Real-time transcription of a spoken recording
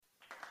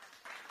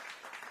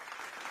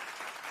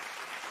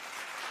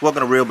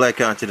Welcome to Real Black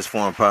Consciousness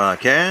Forum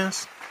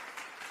Podcast.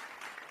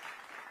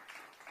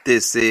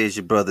 This is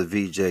your brother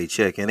VJ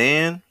checking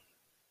in.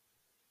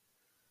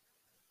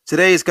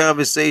 Today's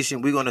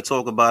conversation, we're going to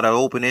talk about our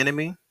open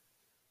enemy.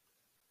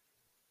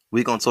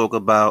 We're going to talk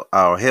about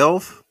our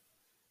health,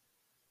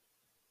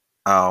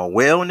 our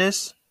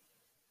wellness,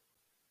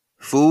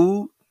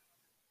 food,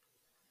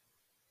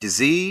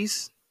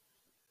 disease.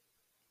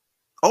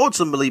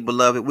 Ultimately,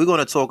 beloved, we're going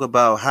to talk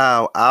about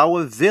how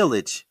our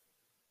village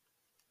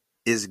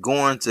is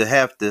going to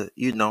have to,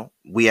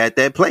 we at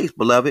that place,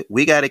 beloved.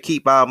 We got to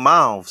keep our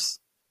mouths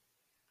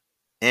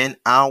and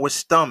our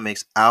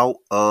stomachs out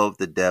of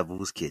the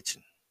devil's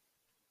kitchen.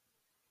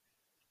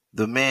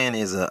 The man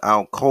is an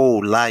out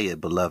cold liar,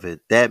 beloved.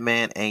 That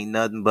man ain't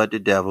nothing but the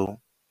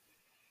devil.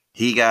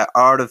 He got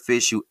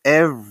artificial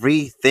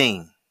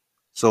everything.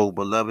 So,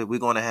 beloved, we're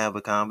going to have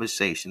a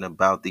conversation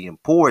about the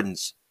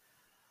importance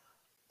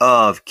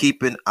of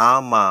keeping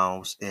our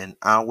mouths and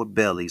our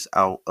bellies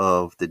out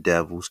of the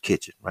devil's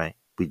kitchen, right?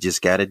 We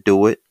just got to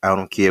do it. I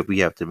don't care if we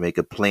have to make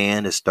a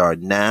plan to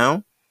start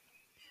now.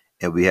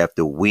 And we have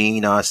to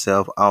wean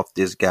ourselves off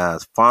this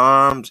guy's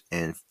farms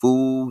and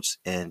foods,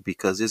 and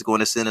because it's going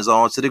to send us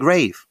all to the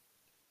grave.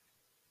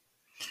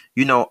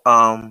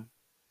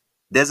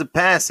 There's a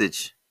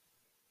passage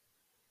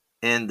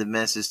in the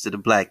Message to the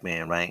Black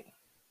Man, right?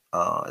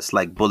 It's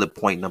like bullet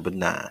point number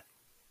 9.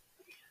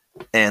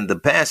 And the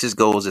passage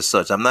goes as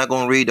such. I'm not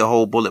going to read the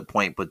whole bullet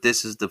point, but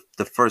this is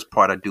the first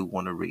part I do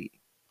want to read.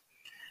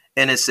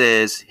 And it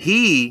says,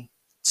 he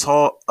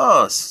taught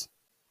us.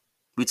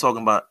 We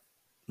talking about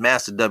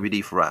Master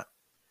W.D. Farad.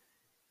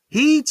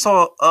 He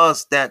taught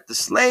us that the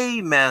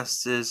slave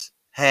masters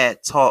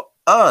had taught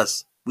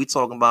us. We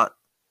talking about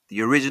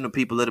the original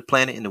people of the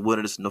planet in the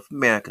wilderness of North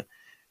America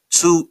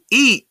to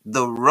eat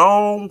the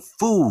wrong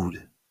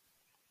food.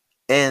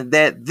 And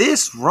that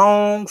this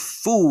wrong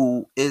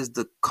food is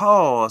the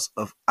cause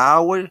of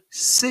our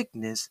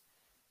sickness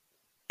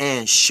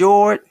and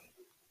short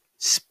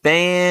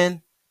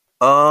span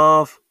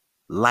of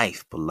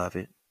life,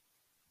 beloved.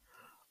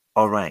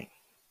 All right.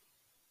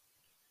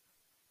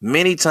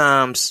 Many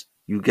times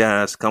you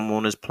guys come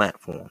on this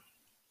platform.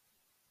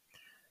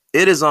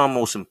 It is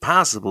almost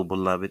impossible,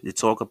 beloved, to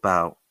talk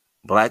about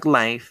black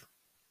life,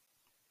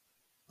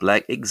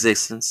 black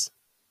existence,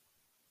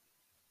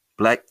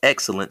 black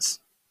excellence,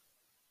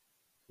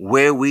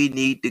 where we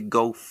need to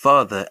go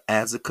further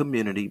as a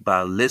community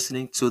by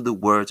listening to the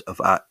words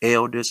of our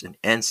elders and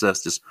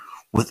ancestors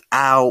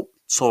without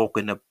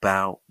talking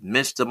about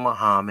Mr.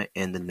 Muhammad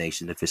and the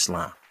Nation of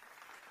Islam.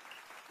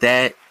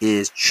 That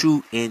is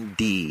true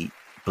indeed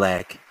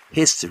black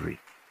history,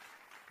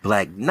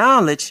 black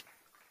knowledge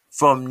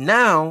from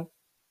now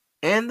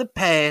and the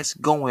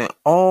past going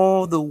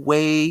all the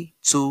way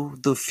to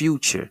the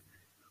future.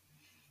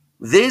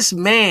 This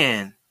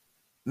man,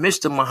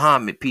 Mr.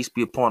 Muhammad, peace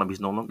be upon him, he's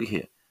no longer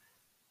here,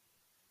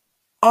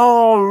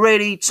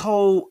 already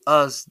told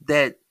us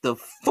that the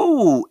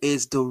food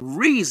is the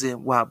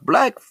reason why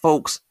black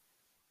folks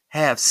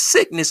have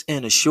sickness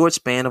in a short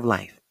span of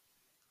life.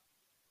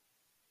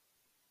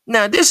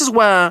 Now, this is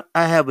why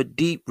I have a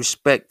deep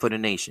respect for the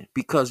nation,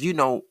 because,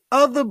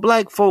 other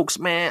black folks,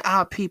 man,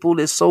 our people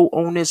is so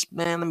on this,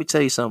 man. Let me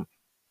tell you something.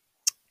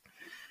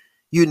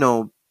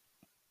 It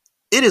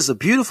is a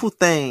beautiful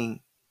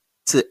thing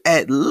to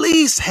at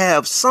least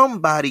have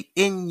somebody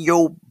in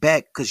your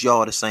back because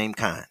y'all the same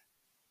kind.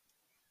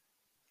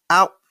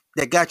 Out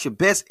that got your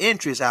best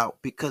interests out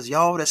because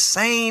y'all the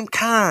same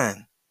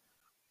kind.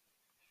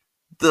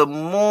 The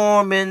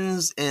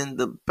Mormons and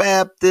the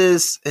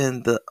Baptists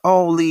and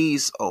all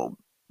these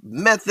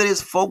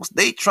Methodist folks,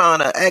 they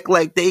trying to act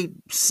like they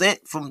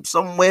sent from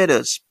somewhere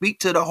to speak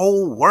to the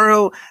whole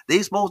world.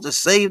 They supposed to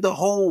save the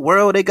whole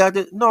world. They got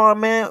to, no,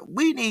 man,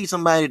 we need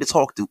somebody to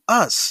talk to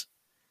us.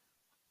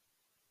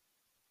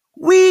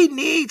 We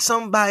need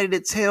somebody to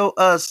tell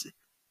us,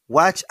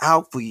 watch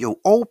out for your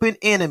open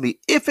enemy.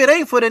 If it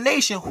ain't for the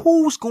nation,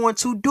 who's going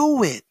to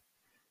do it?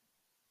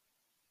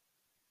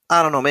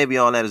 I don't know. Maybe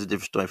all that is a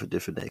different story for a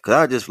different day.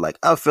 Because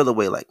I feel the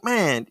way like,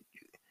 man,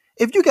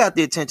 if you got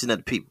the attention of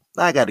the people,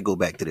 I got to go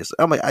back to this.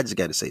 I just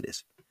got to say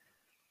this.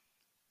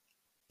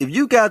 If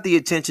you got the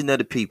attention of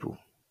the people,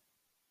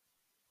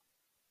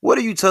 what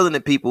are you telling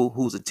the people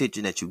whose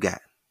attention that you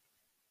got?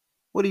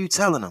 What are you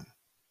telling them?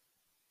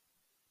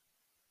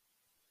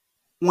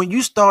 When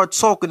you start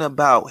talking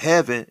about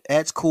heaven,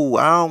 that's cool.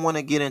 I don't want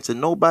to get into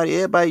nobody.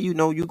 Everybody,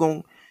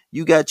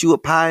 you got you a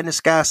pie in the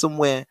sky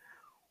somewhere.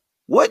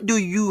 What do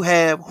you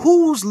have?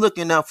 Who's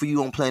looking out for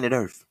you on planet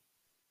Earth?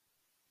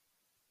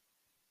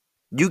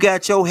 You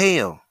got your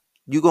hell.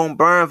 You gonna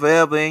burn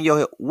forever in your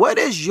hell. What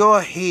is your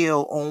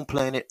hell on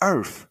planet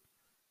Earth?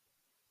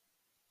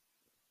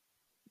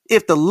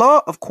 If the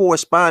law of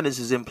correspondence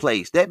is in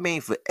place, that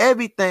means for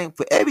everything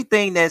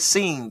that's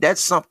seen, that's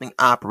something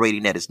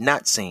operating that is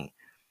not seen.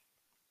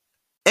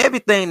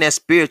 Everything that's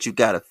spiritual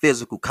got a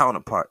physical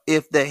counterpart.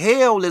 If the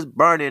hell is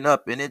burning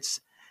up and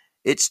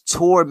it's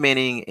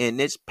tormenting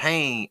and it's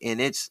pain and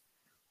if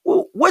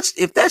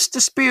that's the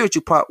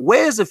spiritual part,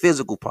 where's the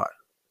physical part?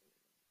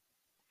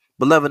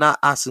 Beloved,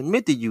 I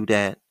submit to you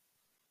that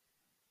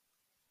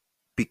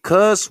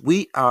because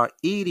we are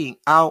eating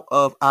out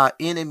of our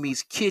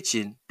enemy's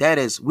kitchen, that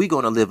is, we're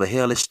going to live a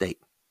hellish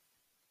state.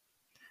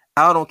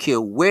 I don't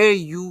care where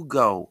you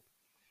go.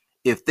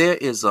 If there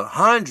is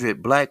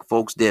 100 black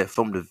folks there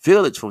from the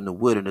village, from the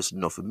wilderness of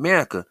North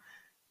America,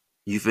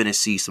 you finna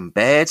see some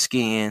bad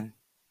skin.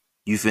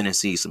 You finna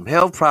see some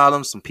health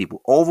problems, some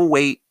people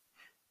overweight.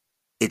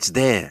 It's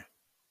there.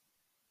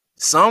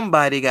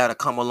 Somebody got to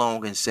come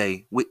along and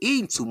say, we're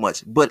eating too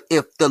much. But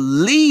if the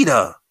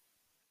leader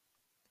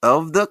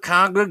of the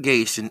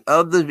congregation,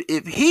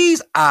 if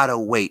he's out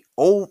of weight,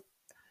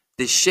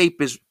 the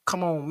shape is,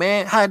 come on,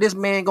 man. How this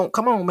man going,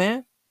 come on,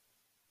 man.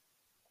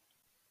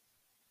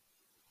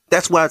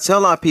 That's why I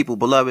tell our people,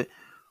 beloved,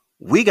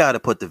 we got to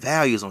put the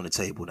values on the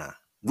table now.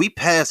 We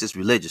passed this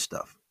religious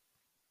stuff.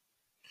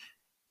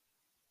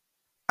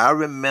 I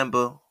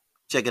remember,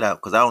 check it out,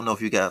 because I don't know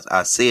if you guys,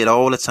 I say it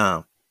all the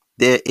time.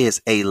 There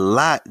is a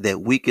lot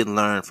that we can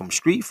learn from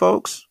street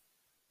folks.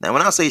 Now,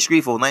 when I say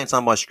street folks, I ain't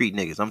talking about street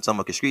niggas. I'm talking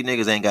about because street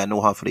niggas ain't got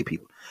no heart for their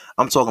people.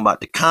 I'm talking about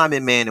the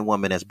common man and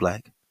woman that's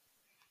black.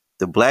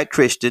 The black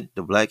Christian,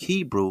 the black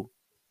Hebrew,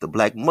 the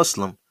black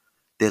Muslim.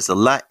 There's a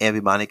lot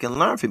everybody can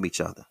learn from each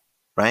other,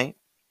 right?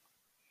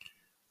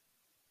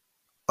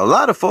 A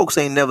lot of folks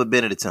ain't never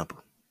been to the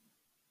temple.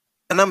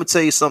 And I'm going to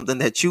tell you something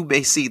that you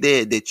may see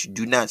there that you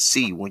do not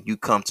see when you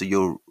come to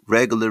your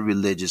regular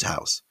religious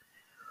house.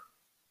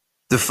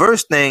 The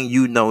first thing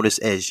you notice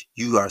as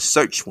you are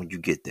searched when you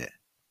get there.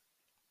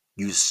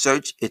 You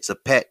search, it's a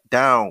pat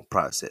down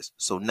process.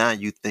 So now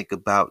you think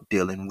about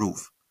Dylan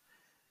Roof.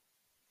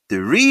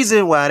 The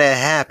reason why that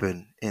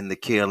happened in the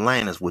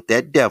Carolinas with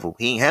that devil,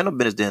 he ain't had no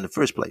business there in the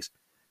first place.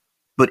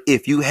 But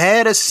if you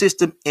had a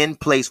system in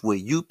place where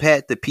you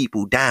pat the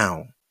people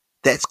down,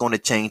 that's going to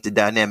change the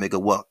dynamic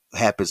of what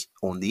happens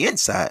on the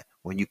inside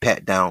when you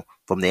pat down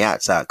from the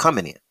outside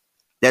coming in.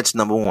 That's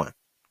number one.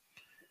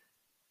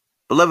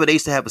 Beloved, they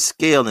used to have a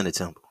scale in the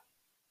temple.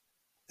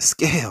 A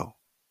scale.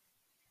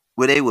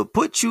 Where they would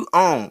put you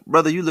on.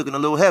 Brother, you looking a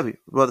little heavy.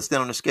 Brother,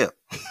 stand on the scale.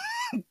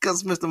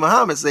 Because Mr.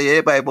 Muhammad say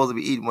everybody supposed to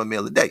be eating one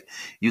meal a day.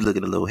 You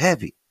looking a little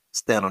heavy.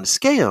 Stand on the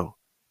scale.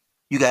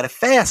 You got to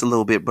fast a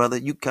little bit, brother.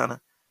 You kind of.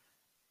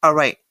 All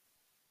right.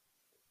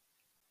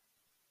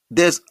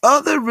 There's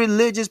other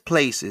religious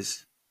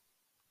places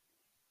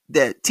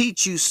that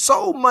teach you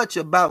so much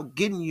about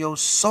getting your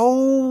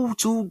soul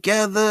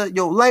together,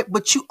 your life,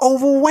 but you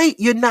overweight.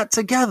 You're not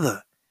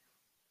together.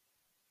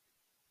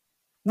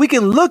 We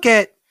can look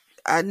at,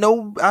 I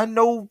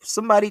know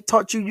somebody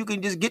taught you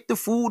can just get the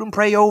food and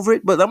pray over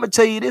it, but I'm going to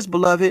tell you this,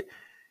 beloved.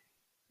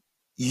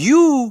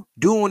 You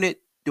doing it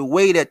the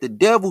way that the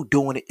devil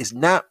doing it is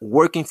not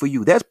working for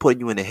you. That's putting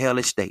you in a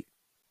hellish state.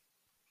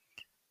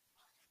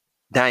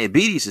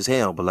 Diabetes is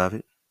hell,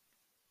 beloved.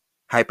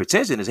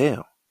 Hypertension is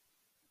hell.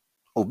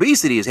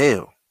 Obesity is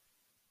hell.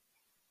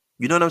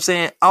 You know what I'm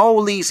saying?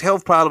 All these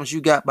health problems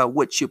you got by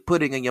what you're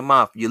putting in your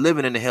mouth, you're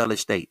living in a hellish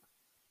state.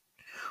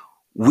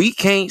 We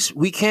can't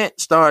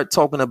start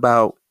talking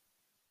about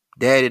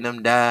daddy and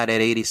them died at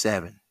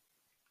 87.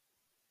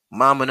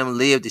 Mama and them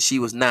lived till she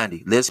was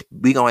 90.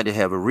 We going to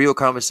have a real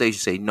conversation.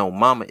 Say, no,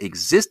 mama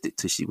existed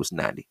till she was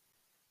 90.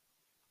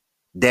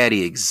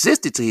 Daddy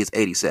existed till he's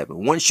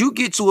 87. Once you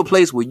get to a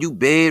place where you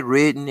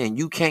bedridden and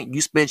you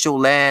spent your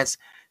last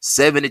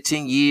 7 to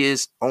 10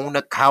 years on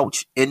the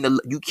couch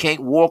you can't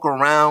walk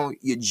around,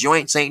 your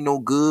joints ain't no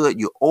good,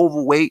 you're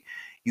overweight,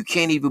 you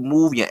can't even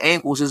move, your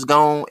ankles is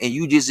gone, and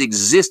you just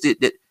existed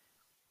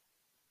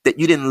that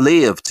you didn't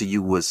live till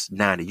you was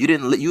 90.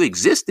 You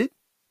existed,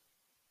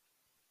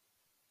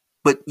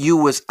 but you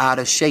was out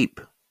of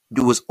shape.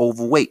 You was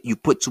overweight. You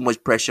put too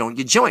much pressure on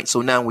your joints.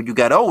 So now when you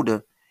got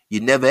older,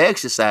 you never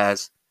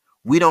exercise.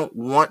 We don't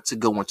want to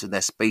go into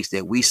that space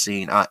that we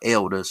seen our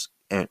elders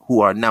and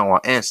who are now our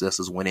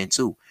ancestors went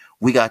into.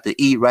 We got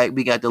to eat right.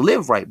 We got to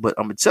live right. But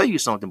I'm going to tell you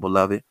something,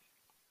 beloved.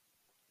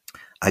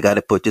 I got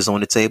to put this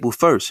on the table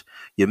first.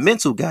 Your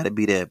mental got to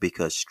be there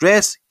because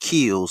stress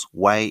kills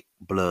white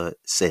blood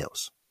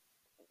cells.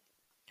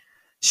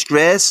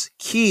 Stress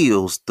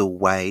kills the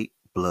white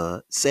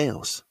blood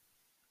cells.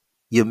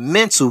 Your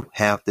mental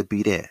have to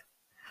be there.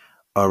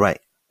 All right.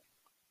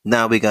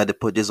 Now we got to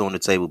put this on the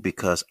table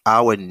because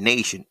our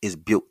nation is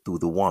built through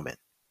the woman.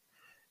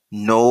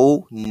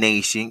 No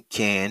nation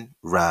can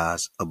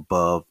rise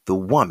above the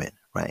woman,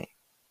 right?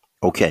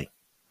 Okay.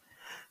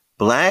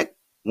 Black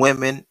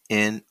women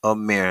in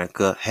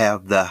America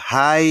have the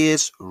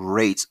highest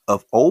rates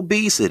of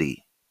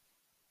obesity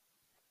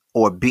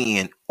or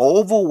being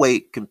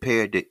overweight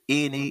compared to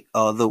any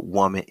other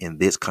woman in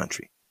this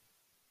country,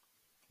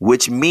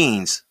 which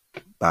means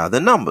by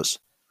the numbers,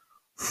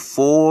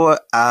 4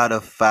 out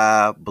of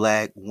 5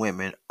 black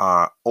women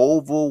are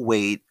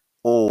overweight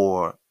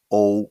or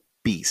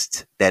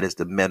obese. That is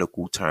the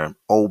medical term,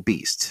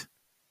 obese.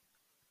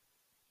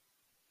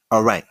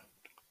 All right.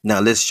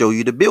 Now let's show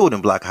you the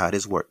building block, how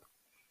this works.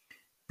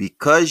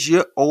 Because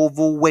you're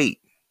overweight,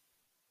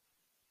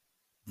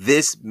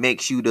 this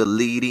makes you the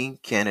leading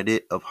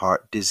candidate of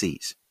heart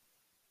disease.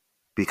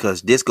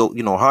 because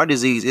heart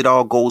disease, it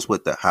all goes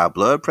with the high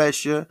blood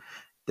pressure,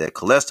 that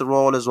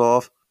cholesterol is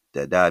off,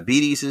 that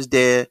diabetes is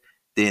there.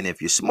 Then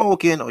if you're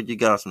smoking or you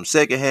got some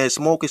secondhand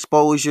smoke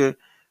exposure,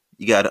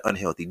 you got an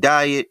unhealthy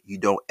diet, you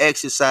don't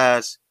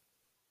exercise,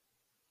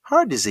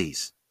 heart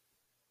disease.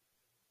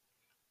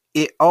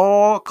 It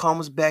all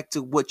comes back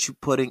to what you're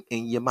putting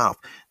in your mouth.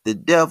 The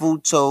devil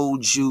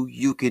told you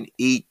you can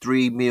eat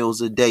 3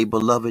 meals a day.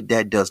 Beloved,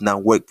 that does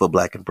not work for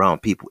black and brown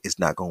people. It's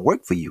not going to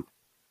work for you.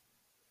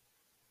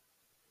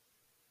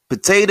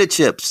 Potato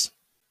chips,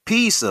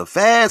 pizza,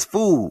 fast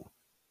food,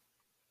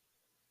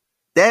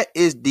 that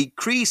is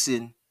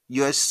decreasing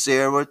your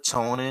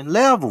serotonin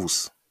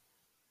levels,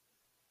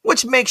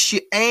 which makes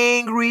you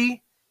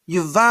angry,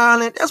 you're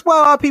violent. That's why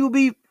a lot of people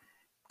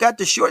got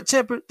the short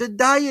temper. The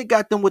diet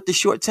got them with the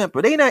short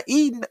temper. They not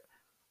eating.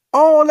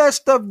 All that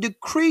stuff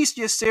decrease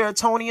your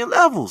serotonin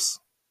levels.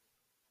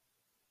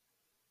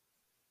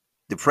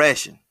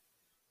 Depression,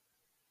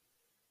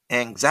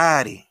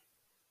 anxiety.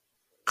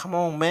 Come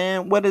on,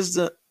 man. What is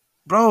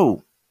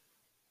bro?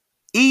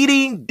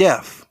 Eating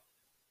death.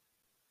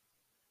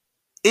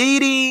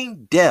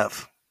 Eating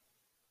death.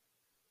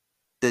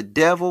 The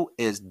devil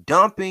is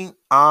dumping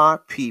our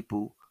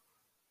people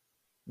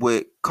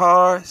with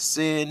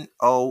carcinogen.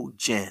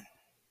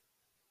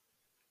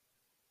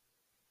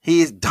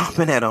 He is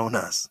dumping that on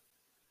us.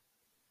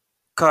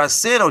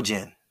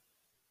 Carcinogen,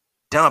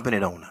 dumping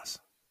it on us.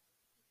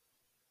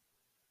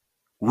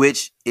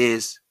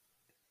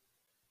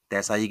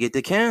 That's how you get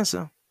the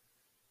cancer.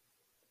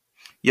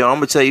 Yo, I'm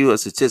going to tell you a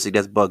statistic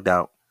that's bugged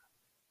out.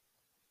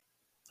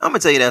 I'm going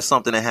to tell you that's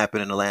something that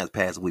happened in the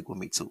past week with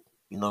me too.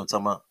 You know what I'm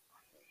talking about?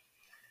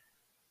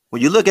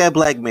 When you look at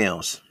black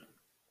males,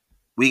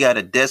 we got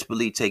to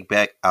desperately take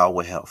back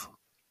our health.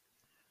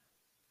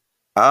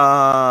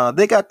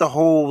 They got the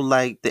whole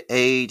the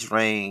age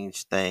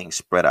range thing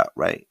spread out,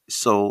 right?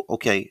 So,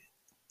 okay,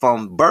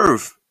 from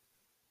birth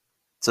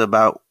to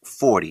about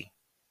 40,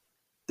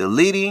 the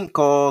leading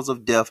cause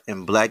of death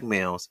in black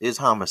males is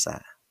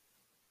homicide.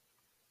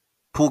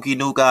 Pookie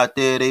Nuke out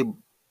there, they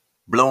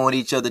blowing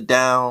each other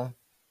down.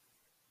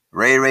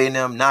 Ray and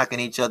them knocking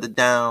each other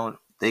down.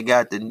 They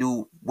got the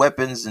new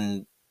weapons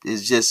and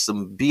it's just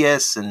some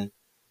BS, and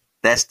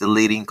that's the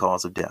leading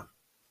cause of death.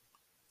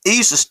 It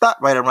used to stop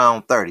right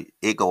around 30.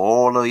 It go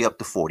all the way up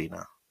to 40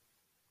 now.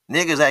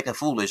 Niggas acting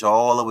foolish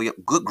all the way up.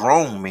 Good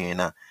grown men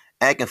now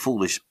acting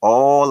foolish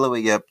all the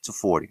way up to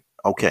 40.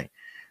 Okay.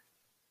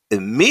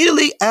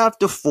 Immediately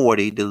after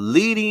 40, the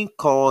leading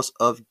cause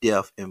of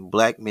death in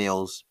black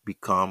males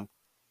become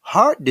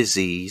heart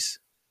disease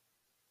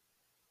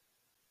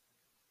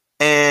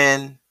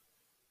and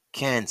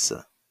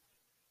cancer.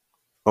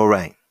 All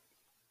right.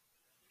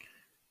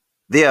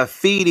 They are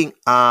feeding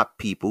our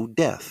people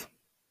death.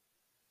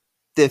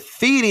 They're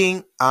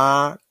feeding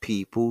our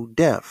people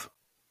death.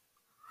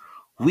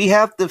 We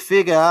have to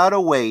figure out a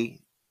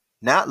way,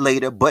 not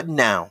later, but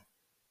now,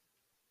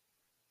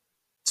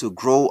 to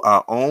grow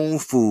our own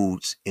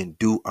foods and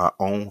do our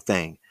own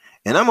thing.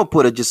 And I'm gonna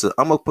put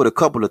a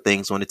couple of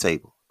things on the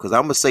table because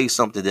I'm gonna say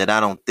something that I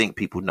don't think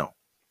people know.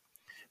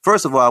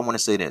 First of all, I want to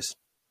say this.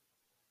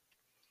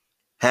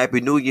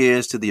 Happy New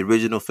Year's to the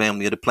original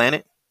family of the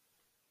planet.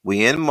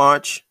 We're in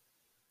March.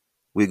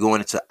 We're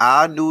going into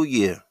our new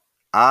year.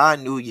 Our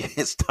new year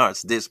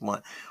starts this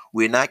month.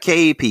 We're not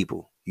cave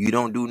people. You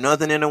don't do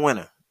nothing in the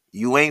winter.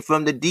 You ain't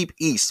from the deep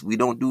east. We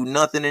don't do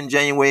nothing in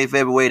January,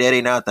 February. That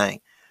ain't our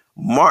thing.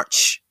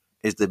 March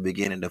is the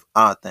beginning of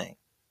our thing.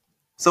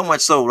 So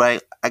much so,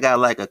 right? I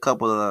got a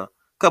couple of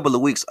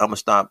weeks. I'm gonna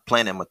start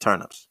planting my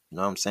turnips. You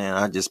know what I'm saying?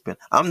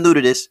 I'm new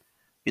to this.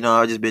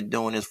 I've just been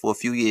doing this for a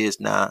few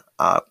years now.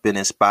 I've been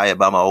inspired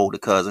by my older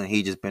cousin.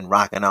 He just been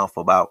rocking out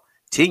for about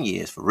 10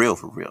 years, for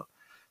real.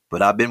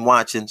 But I've been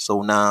watching,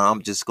 so now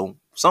I'm just going.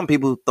 Some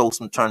people throw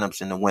some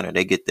turnips in the winter.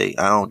 I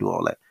don't do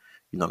all that.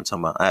 You know what I'm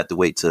talking about? I have to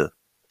wait till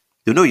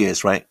the New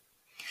Year's, right?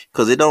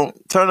 Because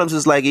turnips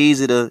is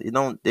easy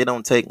they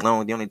don't take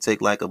long. They only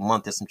take a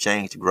month and some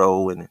change to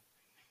grow, and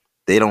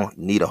they don't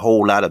need a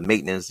whole lot of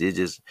maintenance. It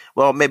just,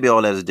 maybe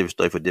all that is a different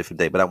story for a different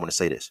day, but I want to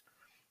say this.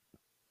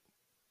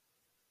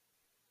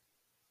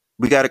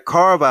 We got to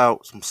carve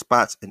out some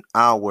spots in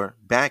our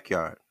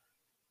backyard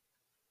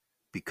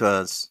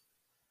because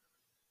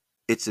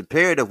it's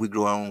imperative we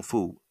grow our own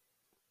food.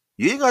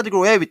 You ain't got to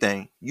grow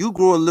everything. You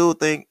grow a little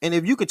thing. And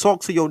if you can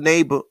talk to your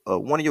neighbor or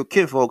one of your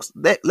kinfolks,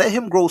 let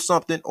him grow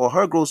something or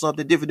her grow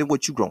something different than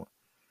what you're growing.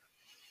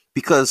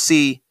 Because,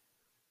 see,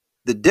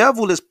 the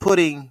devil is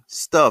putting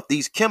stuff,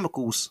 these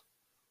chemicals,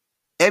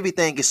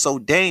 everything is so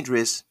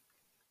dangerous.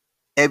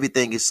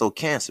 Everything is so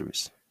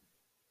cancerous.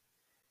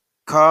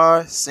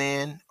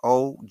 Carcinogen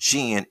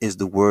is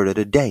the word of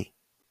the day.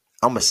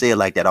 I'm going to say it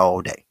like that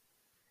all day.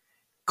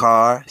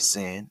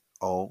 Carcinogen.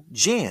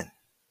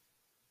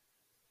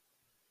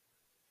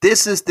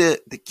 This is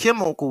the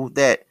chemical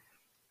that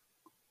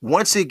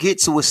once it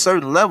gets to a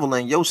certain level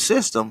in your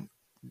system,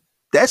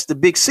 that's the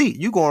big C.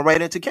 You're going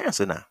right into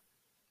cancer now.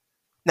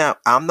 Now,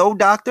 I'm no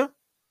doctor.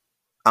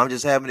 I'm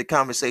just having a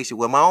conversation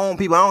with my own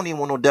people. I don't even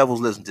want no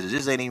devils listening to this.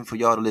 This ain't even for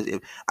y'all to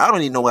listen. I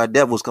don't even know why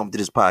devils come to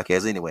this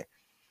podcast anyway.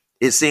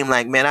 It seemed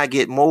like, man, I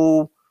get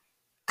more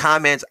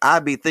comments. I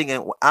be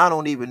thinking, I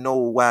don't even know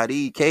why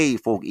these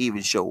cave folk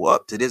even show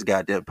up to this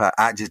goddamn podcast.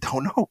 I just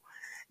don't know.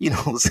 You know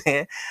what I'm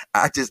saying?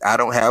 I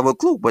don't have a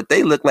clue. But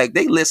they look like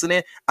they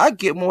listening. I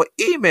get more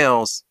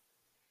emails.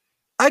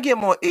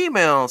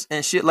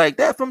 And shit like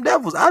that from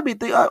devils. I'd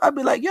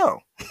be like, yo,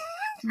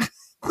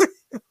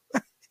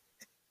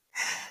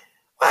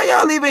 why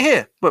y'all even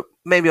here? But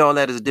maybe all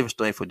that is a different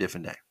story for a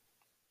different day.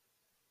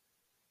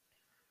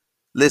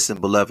 Listen,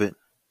 beloved,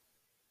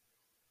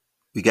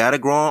 we gotta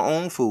grow our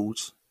own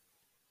foods.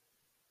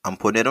 I'm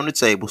putting it on the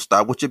table.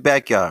 Start with your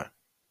backyard,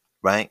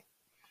 right?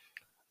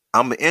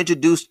 I'm gonna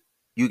introduce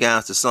you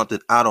guys to something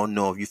I don't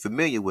know if you're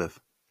familiar with.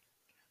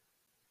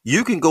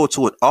 You can go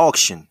to an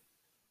auction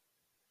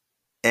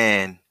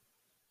and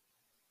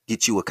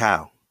get you a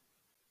cow.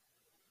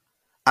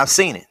 I've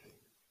seen it.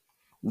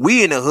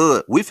 We in the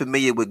hood, we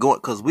familiar with going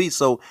because we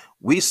so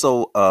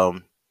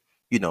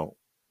you know,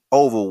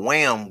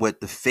 overwhelmed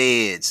with the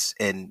feds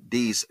and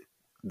these.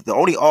 The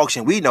only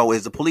auction we know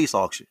is the police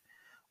auction.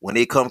 When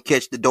they come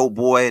catch the dope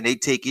boy and they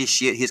take his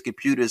shit, his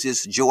computers,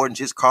 his Jordans,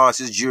 his cars,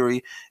 his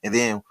jewelry, and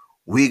then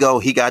we go,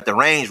 he got the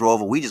Range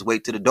Rover. We just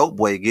wait till the dope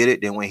boy get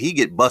it. Then when he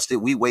get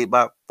busted, we wait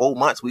about 4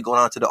 months. We go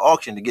down to the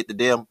auction to get the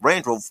damn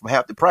Range Rover for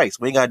half the price.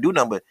 We ain't got to do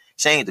nothing but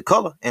change the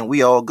color, and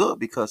we all good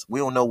because we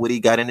don't know what he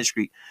got in the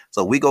street.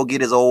 So we go get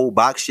his old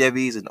box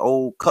Chevys and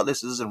old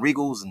Cutlasses and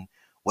Regals and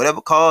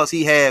whatever cars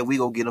he had, we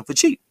go get them for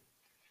cheap.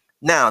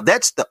 Now,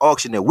 that's the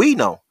auction that we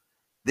know.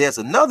 There's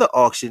another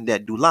auction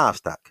that do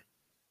livestock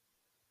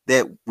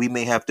that we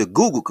may have to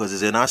Google because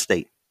it's in our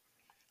state.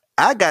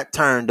 I got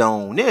turned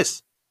on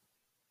this,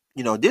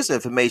 this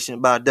information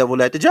about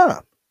devil at the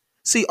job.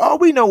 See, all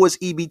we know is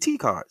EBT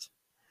cards.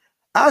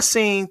 I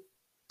seen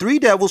 3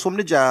 devils from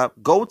the job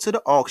go to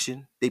the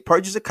auction. They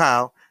purchase a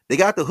cow. They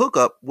got the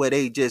hookup where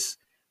they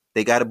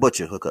got a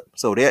butcher hookup.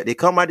 So they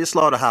come out the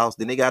slaughterhouse.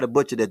 Then they got a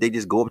butcher that they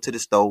just go up to the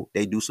stove.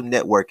 They do some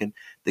networking.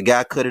 The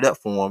guy cut it up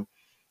for them.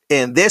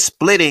 And they're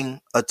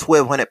splitting a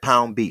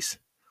 1,200-pound beast,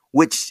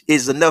 which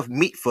is enough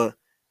meat for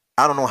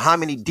I don't know how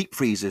many deep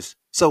freezers.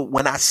 So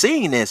when I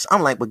seen this,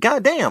 I'm like, but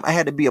goddamn, I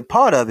had to be a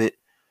part of it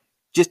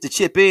just to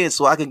chip in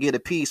so I can get a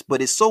piece.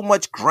 But it's so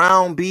much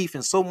ground beef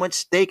and so much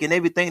steak and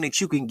everything that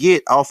you can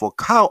get off a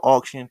cow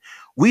auction.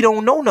 We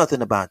don't know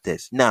nothing about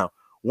this. Now,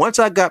 once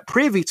I got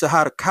privy to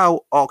how the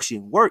cow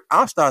auction worked,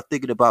 I started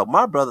thinking about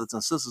my brothers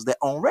and sisters that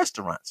own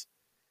restaurants.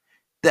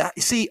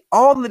 See,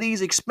 all of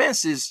these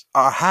expenses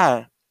are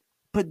high.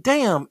 But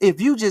damn, if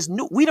you just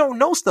knew, we don't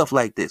know stuff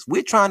like this.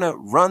 We're trying to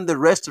run the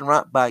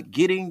restaurant by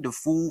getting the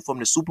food from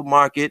the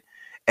supermarket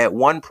at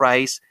one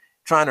price,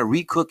 trying to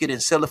recook it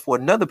and sell it for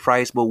another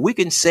price. But we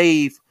can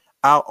save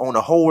out on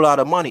a whole lot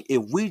of money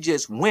if we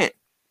just went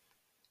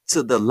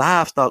to the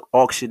livestock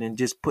auction and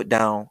just put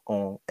down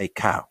on a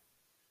cow.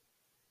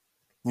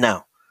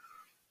 Now,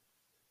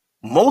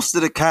 most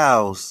of the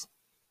cows,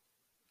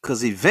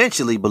 because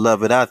eventually,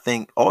 beloved, I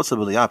think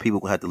ultimately our people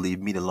will have to leave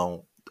meat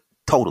alone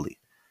totally.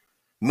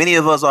 Many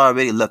of us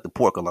already left the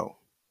pork alone.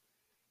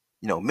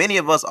 Many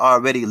of us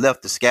already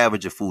left the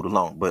scavenger food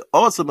alone. But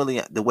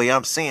ultimately, the way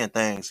I'm seeing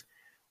things,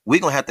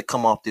 we're going to have to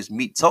come off this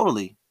meat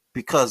totally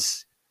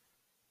because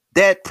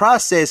that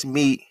processed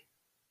meat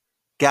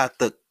got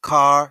the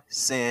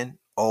carcinogen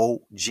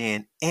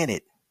in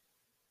it.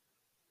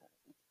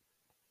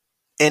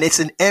 And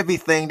it's in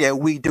everything that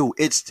we do.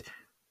 It's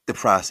the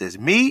processed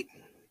meat,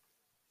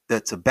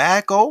 the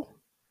tobacco,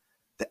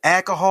 the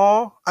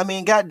alcohol. I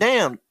mean,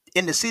 goddamn,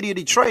 in the city of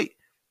Detroit,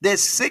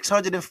 there's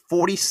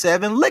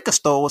 647 liquor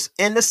stores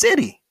in the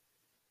city.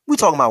 We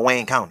talking about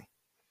Wayne County.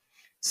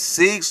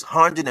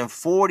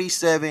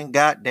 647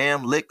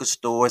 goddamn liquor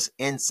stores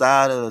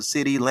inside of the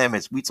city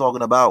limits. We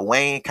talking about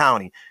Wayne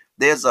County.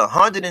 There's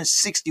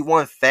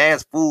 161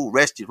 fast food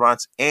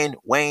restaurants in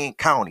Wayne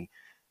County.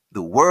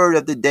 The word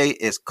of the day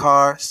is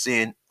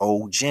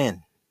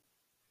carcinogen.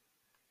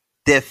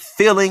 They're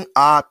filling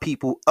our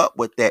people up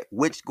with that,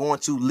 which is going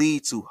to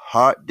lead to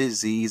heart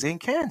disease and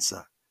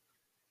cancer.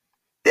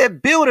 They're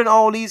building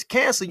all these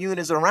cancer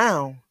units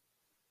around.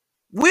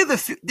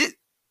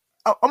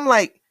 I'm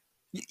like,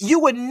 you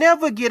would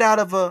never get out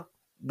of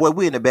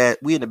we're in a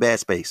bad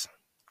space.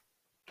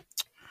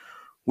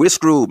 We're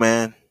screwed,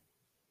 man.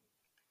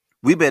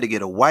 We better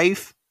get a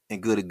wife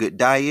and get a good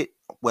diet.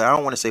 Well, I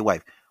don't want to say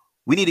wife.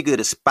 We need to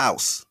get a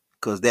spouse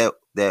because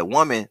that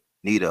woman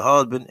need a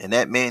husband and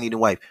that man need a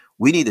wife.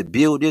 We need to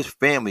build this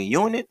family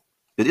unit.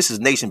 But this is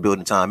nation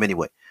building time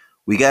anyway.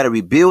 We got to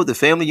rebuild the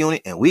family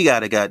unit and we got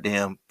to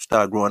goddamn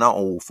start growing our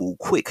own food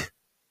quick.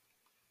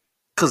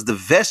 Because the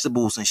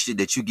vegetables and shit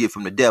that you get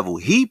from the devil,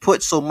 he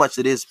put so much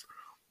of this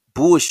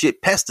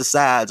bullshit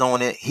pesticides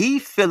on it. He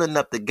filling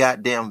up the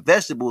goddamn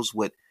vegetables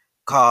with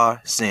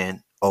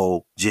carcinogen.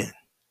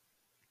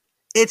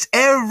 It's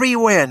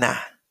everywhere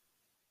now.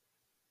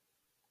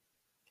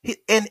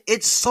 And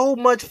it's so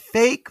much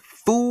fake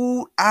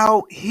food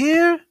out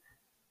here.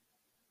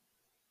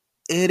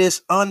 It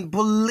is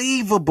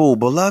unbelievable,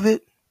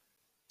 beloved.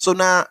 So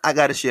now I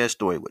got to share a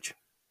story with you.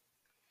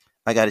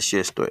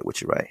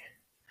 Right?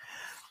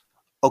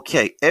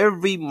 Okay,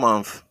 every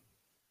month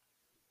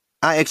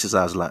I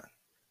exercise a lot.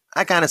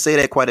 I kind of say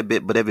that quite a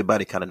bit, but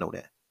everybody kind of know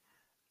that.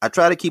 I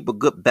try to keep a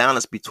good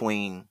balance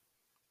between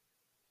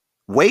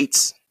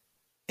weights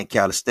and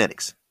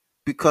calisthenics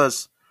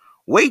because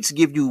weights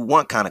give you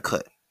one kind of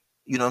cut.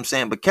 You know what I'm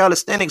saying? But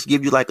calisthenics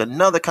give you like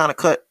another kind of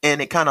cut and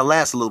it kind of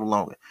lasts a little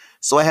longer.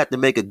 So I had to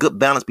make a good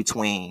balance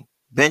between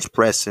bench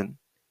pressing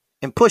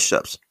and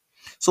push-ups.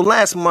 So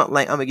last month,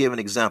 like I'm gonna give an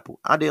example.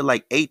 I did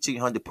like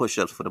 1,800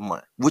 push-ups for the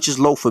month, which is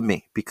low for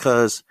me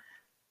because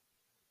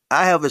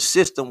I have a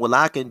system where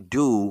I can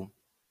do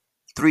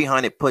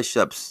 300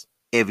 push-ups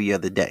every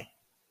other day.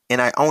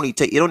 And it only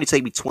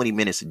take me 20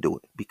 minutes to do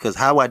it because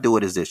how I do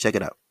it is this. Check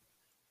it out.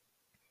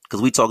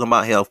 Because we talking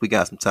about health, we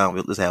got some time.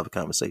 Let's have a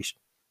conversation.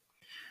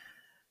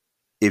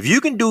 If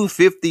you can do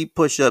 50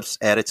 push-ups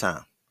at a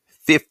time,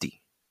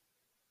 50.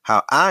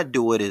 How I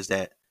do it is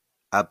that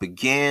I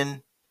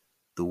begin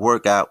the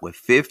workout with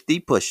 50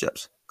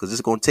 push-ups because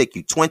it's going to take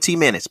you 20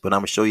 minutes, but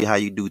I'm going to show you how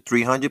you do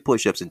 300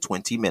 push-ups in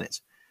 20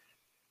 minutes.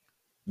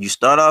 You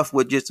start off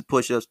with just the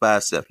push-ups by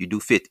itself. You do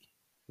 50.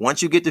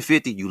 Once you get to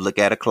 50, you look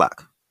at a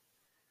clock.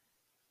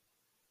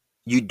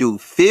 You do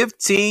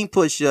 15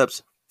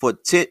 push-ups for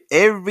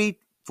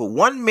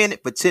 1 minute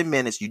for 10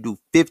 minutes. You do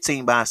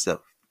 15 by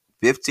itself.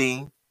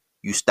 15,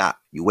 you stop.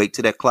 You wait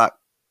till that clock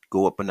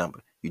go up a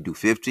number. You do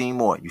 15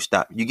 more. You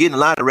stop. You're getting a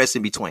lot of rest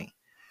in between.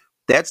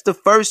 That's the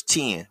first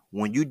 10.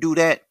 When you do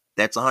that,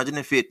 that's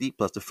 150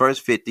 plus the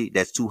first 50,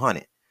 that's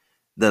 200.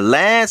 The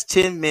last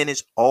 10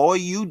 minutes, all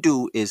you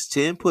do is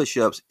 10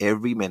 push-ups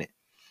every minute.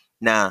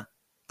 Now,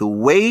 the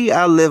way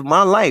I live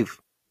my life,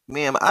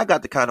 man, I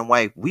got the kind of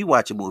wife, we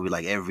watch a movie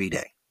like every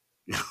day.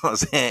 You know what I'm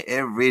saying?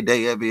 Every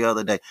day, every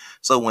other day.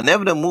 So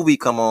whenever the movie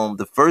come on,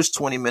 the first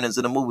 20 minutes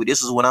of the movie,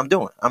 this is what I'm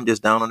doing. I'm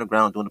just down on the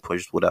ground doing the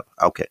push-ups, whatever.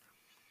 Okay.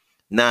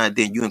 Now,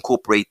 then you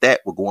incorporate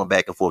that with going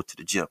back and forth to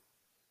the gym.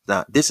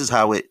 Now, this is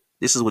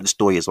what the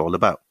story is all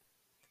about.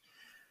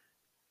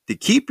 To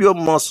keep your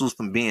muscles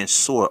from being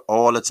sore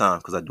all the time,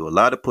 because I do a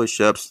lot of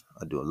push-ups,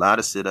 I do a lot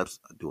of sit-ups,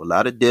 I do a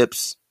lot of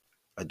dips,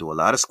 I do a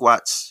lot of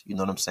squats. You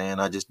know what I'm saying?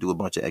 I just do a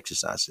bunch of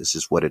exercises. This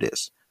is what it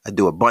is. I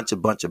do a bunch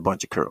of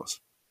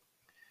curls.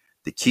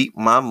 To keep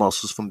my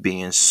muscles from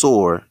being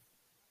sore,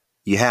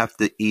 you have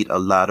to eat a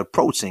lot of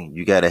protein.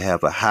 You got to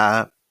have a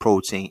high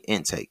protein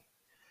intake.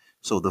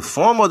 So the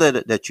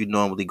formula that you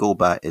normally go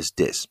by is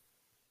this.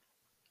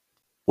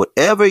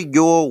 Whatever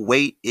your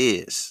weight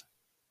is,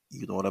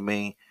 you know what I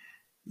mean?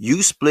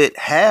 You split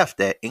half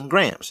that in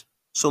grams.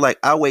 So like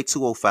I weigh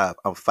 205.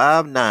 I'm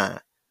 5'9".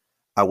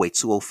 I weigh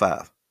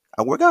 205.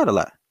 I work out a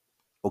lot.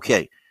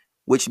 Okay.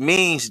 Which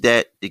means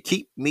that to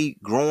keep me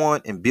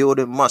growing and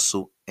building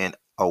muscle and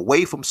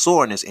away from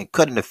soreness and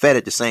cutting the fat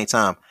at the same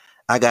time,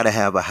 I got to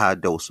have a high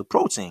dose of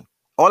protein.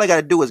 All I got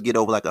to do is get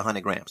over like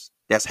 100 grams.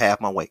 That's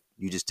half my weight.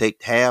 You just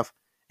take half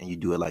and you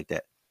do it like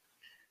that.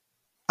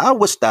 I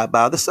would stop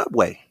by the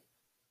Subway.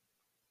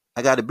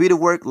 I got to be to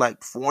work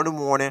like 4 in the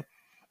morning.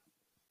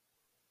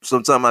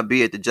 Sometimes I'd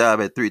be at the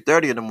job at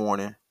 3:30 in the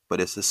morning,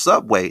 but it's a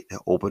Subway that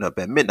open up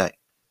at midnight.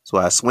 So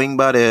I swing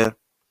by there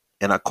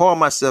and I call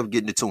myself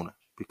getting the tuna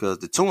because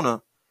the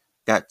tuna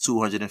got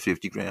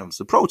 250 grams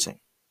of protein.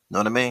 Know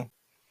what I mean?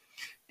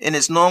 And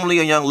it's normally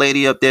a young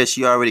lady up there.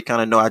 She already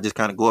kind of know. I just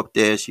kind of go up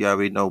there. She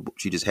already know.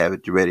 She just have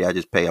it ready. I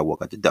just pay. I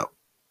walk out the door.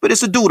 But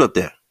it's a dude up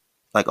there.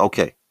 Like,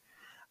 okay.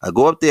 I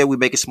go up there. We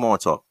make a small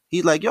talk.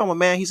 He's like, yo, my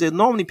man. He said,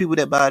 normally people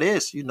that buy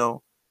this, you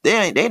know,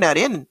 they not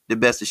in the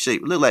best of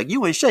shape. Look like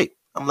you in shape.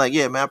 I'm like,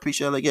 yeah, man, I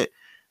appreciate it. Like, yeah,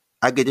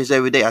 I get this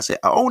every day. I said,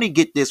 I only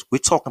get this. We're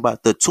talking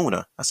about the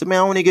tuna. I said, man,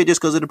 I only get this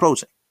because of the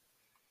protein.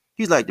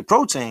 He's like, the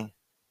protein?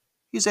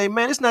 He said,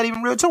 man, it's not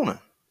even real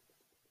tuna.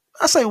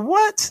 I say,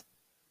 what?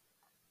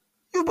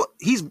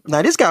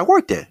 Now this guy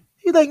worked there.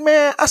 He's like,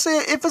 man, I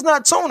said, if it's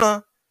not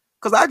tuna,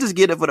 because I just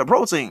get it for the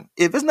protein.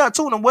 If it's not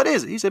tuna, what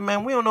is it? He said,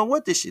 man, we don't know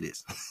what this shit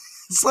is.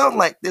 Something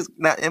like this.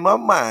 Now, in my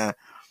mind,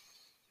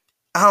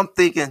 I'm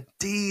thinking,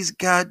 these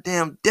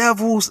goddamn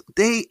devils,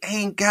 they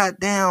ain't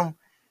goddamn.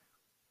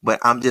 But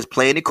I'm just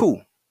playing it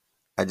cool.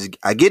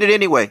 I get it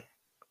anyway.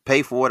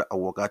 Pay for it. I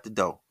walk out the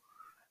door.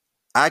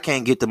 I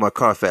can't get to my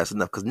car fast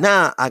enough because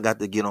now I got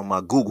to get on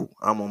my Google.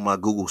 I'm on my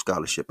Google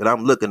scholarship and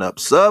I'm looking up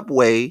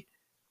Subway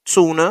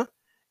tuna.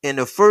 And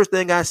the first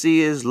thing I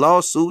see is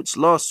lawsuits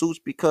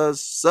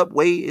because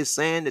Subway is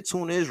saying the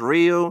tuna is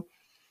real.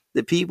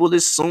 The people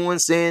is suing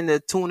saying the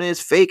tuna is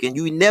fake and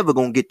you never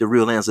going to get the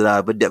real answer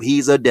out of it.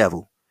 He's a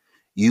devil.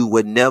 You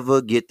would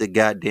never get the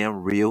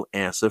goddamn real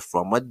answer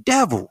from a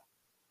devil.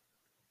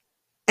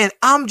 And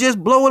I'm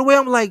just blowing away.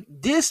 I'm like,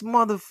 this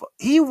motherfucker,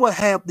 he will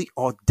have the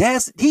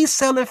audacity. He's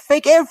selling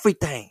fake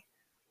everything.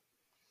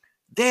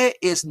 There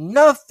is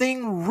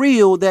nothing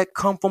real that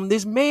come from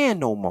this man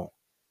no more.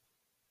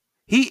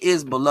 He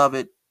is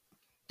beloved.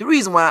 The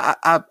reason why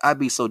I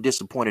be so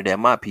disappointed at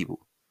my people,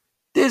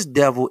 this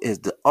devil is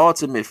the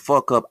ultimate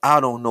fuck up. I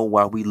don't know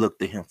why we look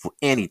to him for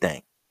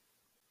anything.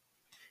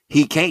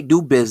 He can't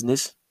do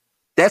business.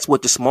 That's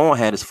what the small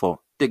hat is for.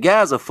 The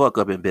guy's a fuck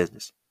up in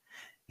business.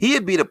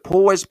 He'd be the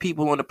poorest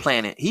people on the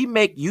planet. He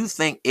make you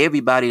think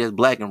everybody that's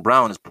black and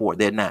brown is poor.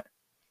 They're not.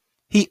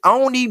 He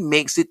only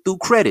makes it through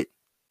credit.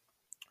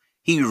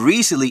 He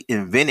recently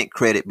invented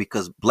credit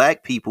because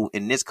black people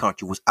in this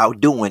country was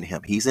outdoing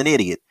him. He's an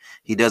idiot.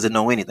 He doesn't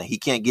know anything. He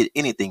can't get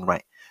anything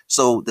right.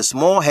 So the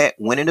small hat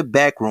went in the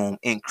back room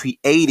and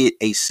created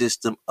a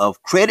system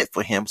of credit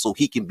for him so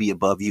he can be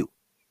above you.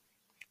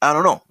 I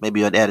don't know.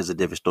 Maybe that is a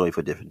different story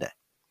for a different day.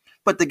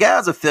 But the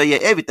guy's a failure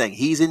at everything.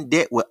 He's in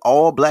debt with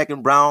all black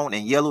and brown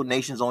and yellow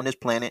nations on this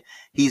planet.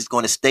 He's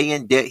going to stay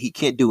in debt. He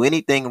can't do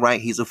anything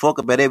right. He's a fuck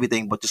up at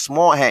everything. But the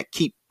small hat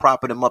keep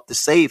propping him up to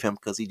save him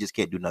because he just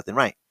can't do nothing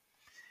right.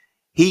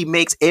 He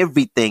makes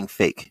everything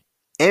fake.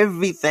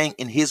 Everything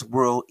in his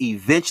world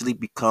eventually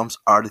becomes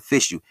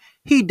artificial.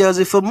 He does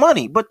it for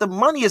money, but the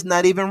money is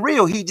not even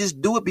real. He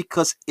just do it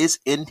because it's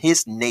in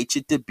his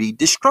nature to be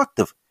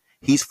destructive.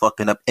 He's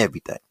fucking up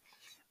everything.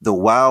 The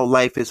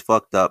wildlife is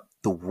fucked up.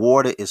 The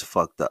water is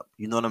fucked up.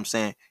 You know what I'm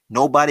saying?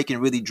 Nobody can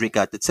really drink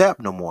out the tap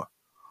no more.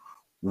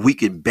 We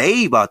can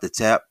bathe out the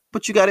tap,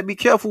 but you got to be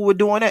careful with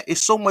doing that.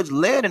 It's so much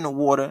lead in the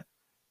water.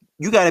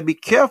 You got to be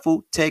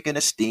careful taking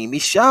a steamy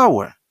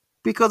shower.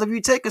 Because if you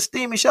take a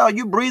steamy shower,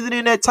 you breathing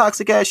in that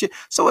toxic ass shit.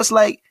 So it's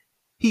like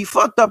he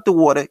fucked up the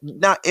water.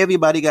 Now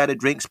everybody got to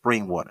drink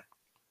spring water.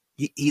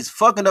 He's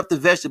fucking up the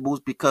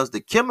vegetables because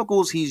the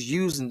chemicals he's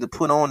using to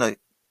put on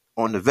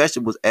the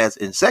vegetables as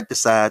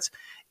insecticides,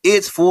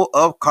 it's full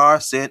of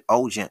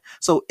carcinogen.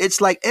 So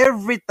it's like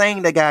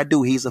everything that guy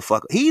do, he's a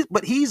fucker.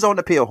 He's on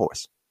the pale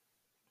horse.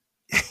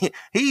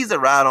 He's a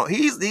ride on.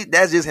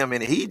 That's just him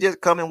in it. He just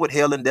coming with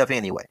hell and death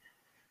anyway.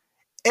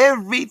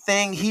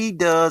 Everything he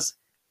does.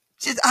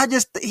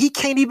 He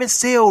can't even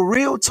sell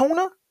real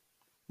tuna.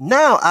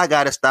 Now I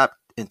gotta stop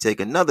and take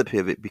another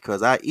pivot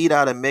because I eat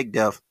out of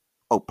McDonald's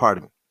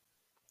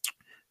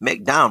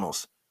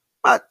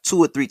about 2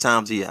 or 3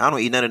 times a year. I don't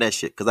eat none of that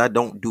shit because I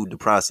don't do the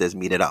processed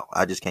meat at all.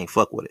 I just can't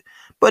fuck with it.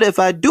 But if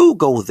I do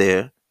go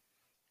there,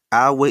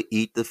 I would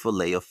eat the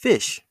fillet of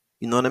fish.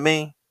 You know what I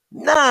mean?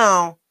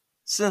 Now,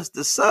 since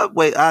the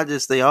Subway, I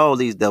just say all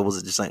these devils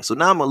are the same. So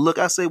now I'm gonna look.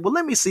 I say, well,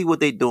 let me see what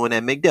they doing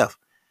at McDuff.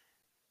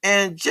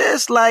 And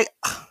just like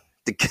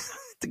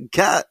the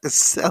guy is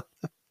selling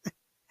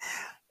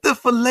the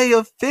fillet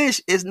of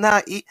fish is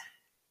not eat.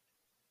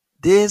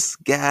 This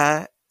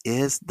guy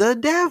is the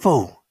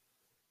devil.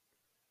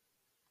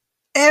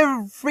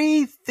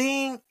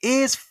 Everything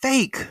is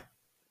fake.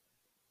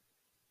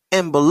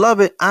 And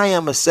beloved, I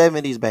am a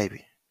 70s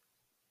baby.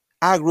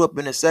 I grew up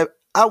in the 70s.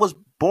 I was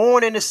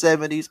born in the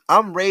 70s.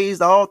 I'm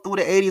raised all through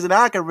the 80s. And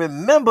I can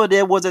remember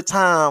there was a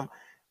time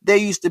there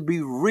used to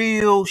be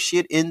real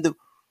shit in the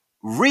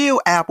real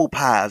apple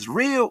pies.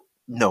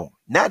 No,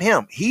 not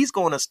him. He's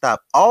going to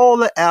stop all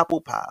the apple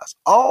pies,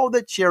 all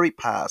the cherry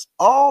pies,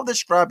 all the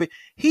strawberry.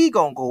 He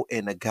going to go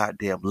in the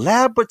goddamn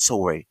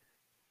laboratory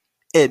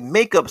and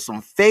make up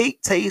some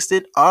fake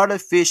tasted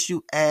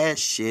artificial ass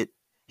shit.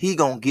 He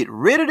going to get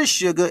rid of the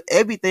sugar.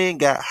 Everything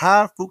got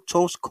high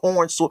fructose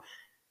corn. So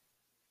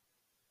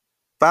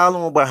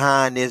following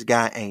behind this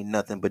guy ain't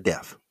nothing but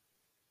death.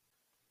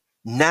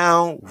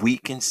 Now we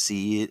can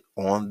see it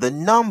on the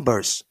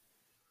numbers.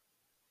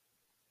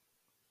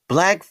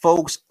 Black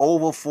folks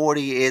over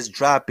 40 is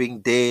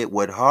dropping dead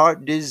with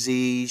heart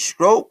disease,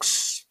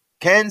 strokes,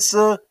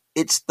 cancer.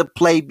 It's the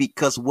play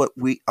because what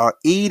we are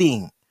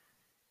eating.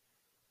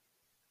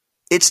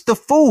 It's the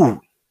food.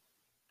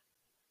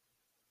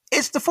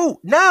 It's the food.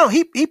 Now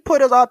he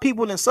put our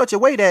people in such a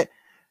way that,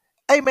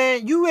 hey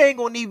man, you ain't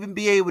gonna even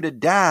be able to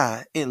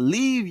die and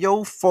leave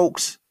your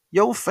folks,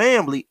 your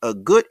family, a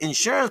good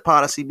insurance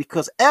policy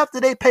because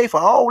after they pay for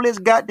all this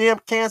goddamn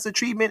cancer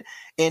treatment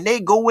and they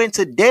go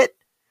into debt,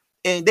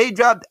 and they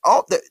dropped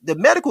off the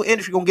medical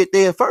industry gonna get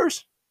there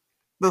first.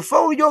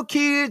 Before your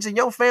kids and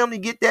your family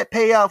get that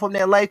payout from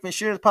that life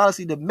insurance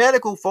policy, the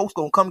medical folks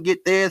gonna come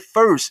get theirs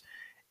first.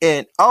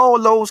 And all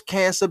those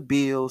cancer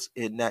bills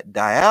and that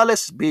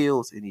dialysis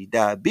bills and the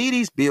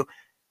diabetes bill,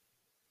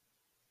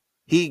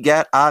 he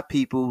got our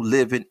people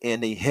living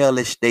in a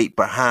hellish state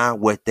behind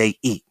what they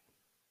eat.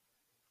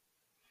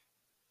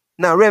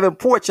 Now, Reverend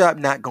Porkchop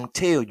not gonna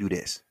tell you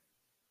this.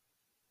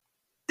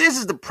 This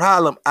is the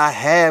problem I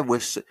have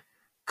with.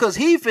 Because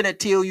he finna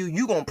tell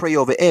you gonna pray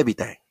over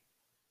everything.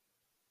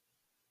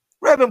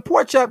 Reverend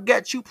Porkchop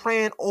got you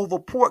praying over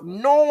pork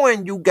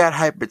knowing you got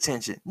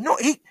hypertension. No,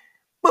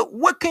 but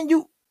what can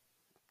you?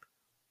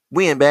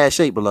 We in bad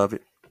shape,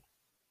 beloved.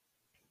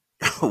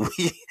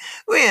 we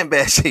in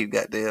bad shape,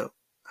 goddamn.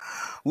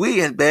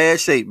 We in bad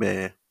shape,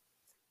 man.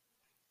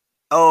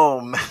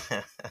 Oh,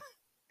 man.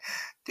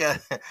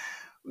 God,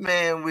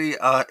 man, we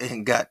are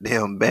in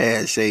goddamn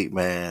bad shape,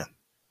 man.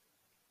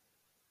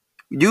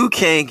 You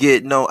can't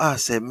get no. I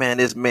said, man,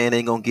 this man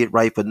ain't gonna get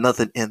right for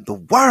nothing in the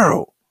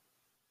world.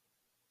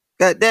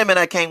 God damn it,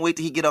 I can't wait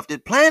till he get off this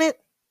planet.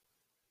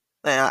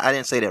 I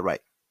didn't say that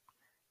right.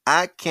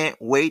 I can't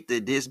wait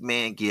till this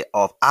man get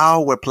off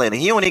our planet.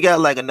 He only got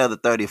like another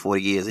 30 or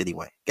 40 years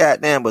anyway.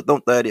 God damn, but them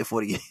 30 or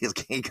 40 years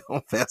can't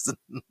come fast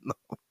enough.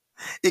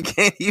 It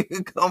can't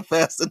even come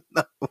fast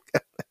enough.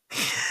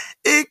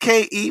 It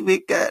can't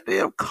even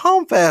goddamn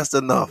come fast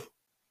enough.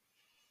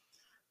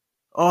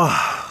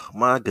 Oh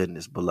my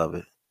goodness,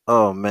 beloved.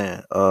 Oh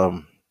man.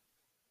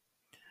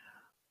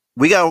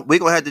 We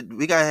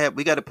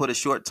gotta put a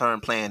short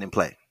term plan in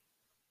play.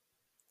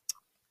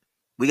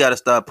 We gotta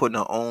start putting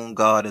our own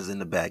gardens in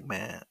the back,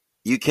 man.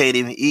 You can't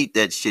even eat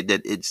that shit.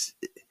 That it's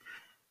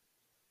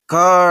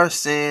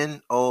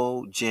carcinogen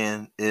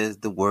is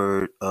the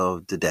word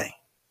of the day.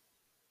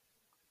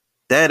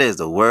 That is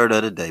the word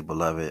of the day,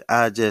 beloved.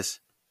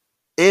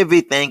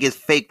 Everything is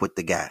fake with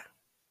the guy.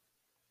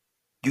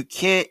 You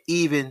can't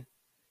even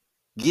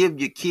give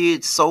your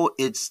kids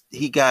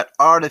he got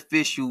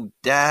artificial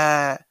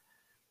dye.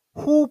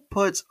 Who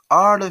puts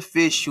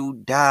artificial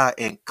dye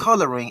and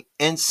coloring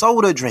in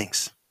soda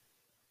drinks?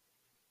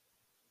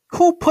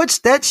 Who puts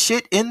that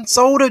shit in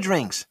soda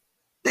drinks?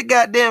 The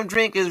goddamn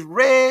drink is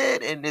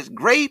red and it's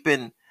grape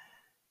and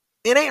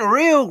it ain't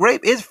real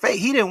grape. It's fake.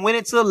 He done went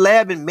into the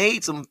lab and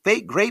made some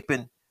fake grape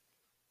and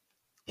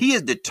he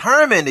is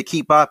determined to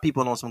keep our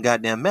people on some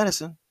goddamn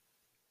medicine.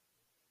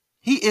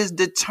 He is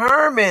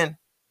determined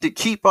to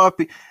keep our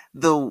people.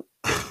 The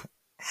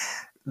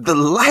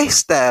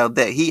lifestyle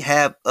that he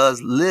have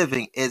us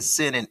living is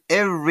sending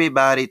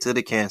everybody to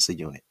the cancer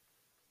unit.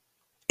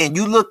 And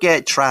you look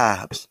at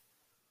tribes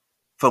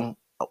from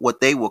what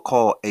they would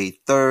call a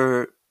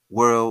third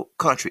world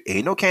country.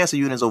 Ain't no cancer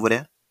units over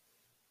there.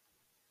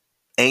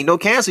 Ain't no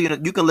cancer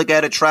unit. You can look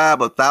at a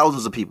tribe of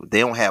thousands of people. They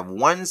don't have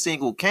one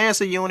single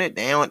cancer unit.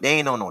 They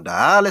ain't on no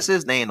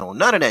dialysis. They ain't on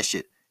none of that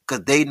shit.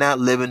 Because they not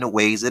living the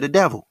ways of the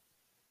devil.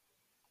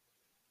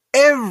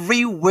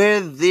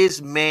 Everywhere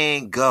this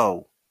man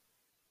go,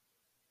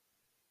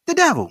 the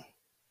devil.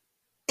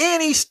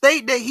 Any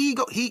state that he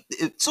go,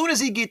 as soon as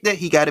he get there,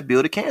 he got to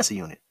build a cancer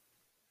unit.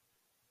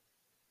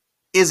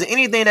 Is there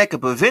anything that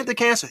could prevent the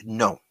cancer?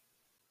 No.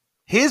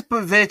 His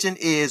prevention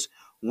is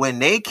when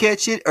they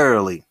catch it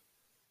early.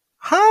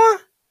 Huh?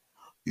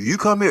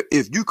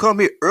 If you come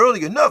here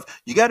early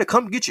enough, you got to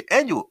come get your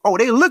annual. Oh,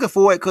 they looking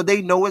for it because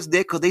they know it's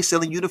there because they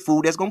selling you the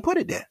food that's going to put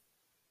it there.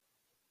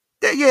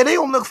 They going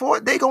to look for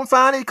it. They going to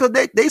find it because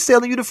they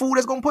selling you the food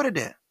that's going to put it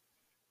there.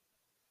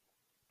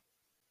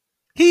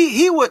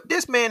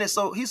 This man is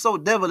he's so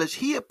devilish.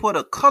 He had put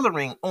a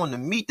coloring on the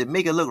meat to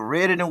make it look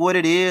redder than what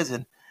it is.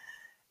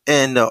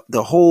 And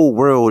the whole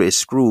world is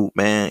screwed,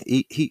 man.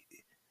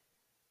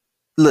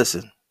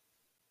 Listen,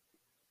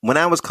 when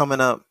I was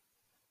coming up,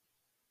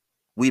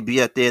 we'd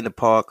be out there in the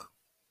park.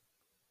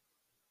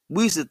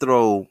 We used to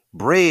throw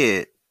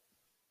bread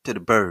to the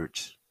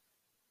birds.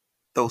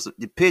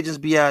 The pigeons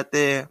be out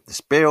there, the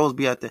sparrows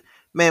be out there.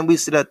 Man, we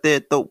sit out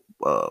there,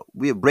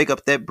 we'd break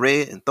up that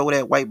bread and throw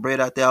that white bread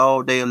out there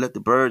all day and let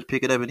the birds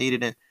pick it up and eat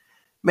it. And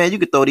man, you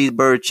could throw these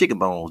birds chicken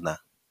bones now.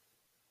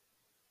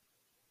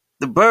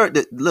 The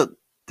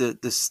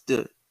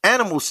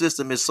animal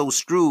system is so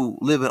screwed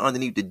living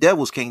underneath the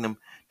devil's kingdom.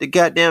 The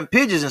goddamn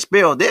pigeons and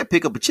sparrows, they'll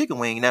pick up a chicken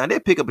wing now.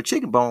 They'll pick up a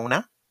chicken bone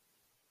now.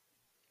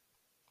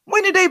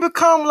 When did they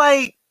become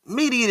like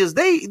meat eaters?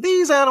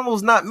 These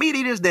animals not meat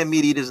eaters, they're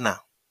meat eaters now.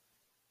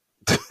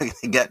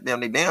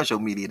 Goddamn, they damn show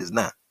meat eaters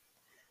now.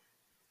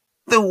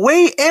 The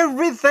way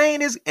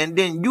everything is, and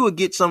then you will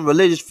get some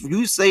religious,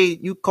 you say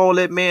you call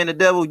that man the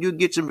devil, you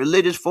get some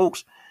religious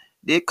folks,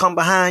 they come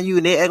behind you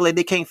and they act like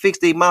they can't fix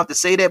their mouth to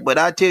say that. But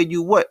I tell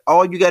you what,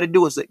 all you got to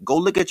do is go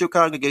look at your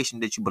congregation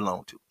that you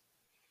belong to.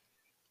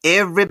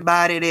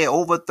 Everybody there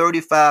over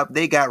 35,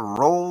 they got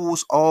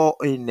rolls all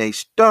in their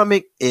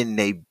stomach, in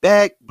their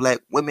back. Black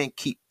women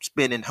keep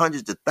spending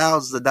hundreds of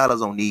thousands of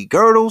dollars on these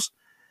girdles.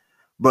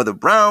 Brother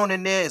Brown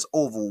in there is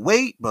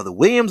overweight. Brother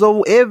Williams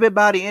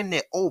everybody in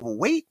there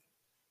overweight.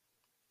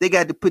 They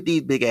got to put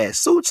these big ass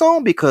suits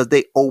on because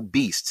they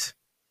obese.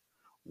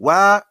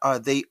 Why are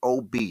they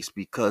obese?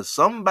 Because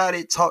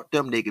somebody taught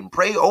them they can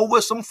pray over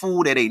some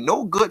food that ain't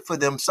no good for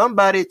them.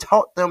 Somebody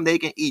taught them they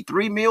can eat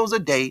 3 meals a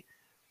day,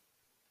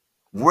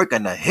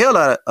 working the hell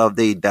out of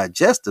their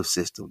digestive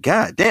system.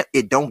 God damn,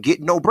 it don't get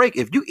no break.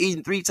 If you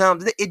eating 3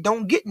 times a day, it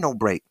don't get no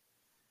break.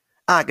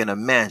 I can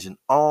imagine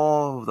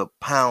all the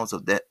pounds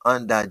of that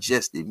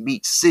undigested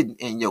meat sitting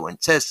in your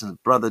intestines,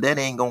 brother. That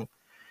ain't gonna.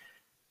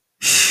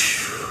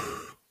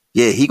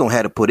 Yeah, he gonna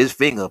have to put his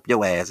finger up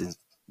your ass, and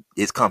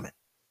it's coming.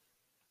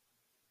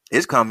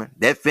 It's coming.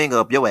 That finger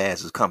up your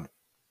ass is coming.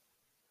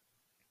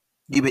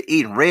 You been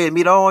eating red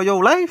meat all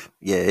your life?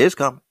 Yeah, it's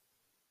coming.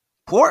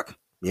 Pork?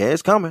 Yeah,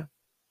 it's coming.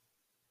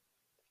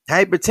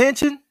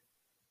 Hypertension?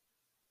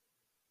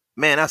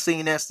 Man, I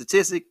seen that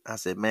statistic. I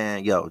said,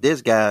 man, yo,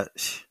 this guy.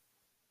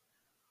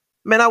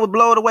 Man, I would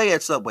blow it away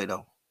at Subway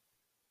though.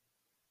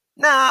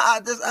 Nah,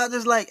 I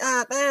just like,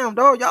 damn,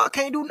 dog, y'all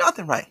can't do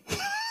nothing right.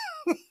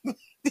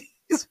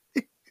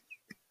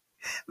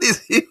 These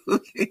people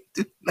can't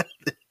do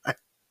nothing right.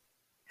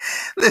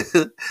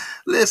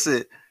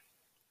 Listen,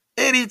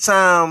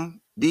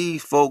 anytime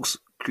these folks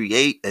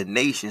create a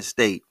nation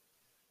state,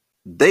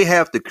 they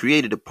have to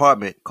create a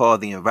department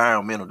called the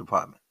environmental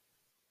department.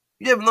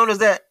 You ever notice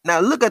that? Now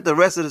look at the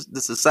rest of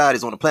the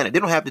societies on the planet. They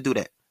don't have to do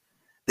that.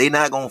 They're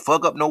not going to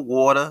fuck up no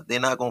water. They're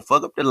not going to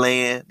fuck up the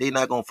land. They're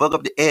not going to fuck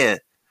up the air.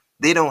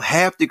 They don't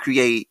have to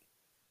create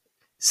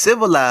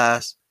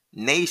civilized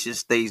nation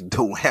states.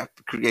 Don't have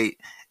to create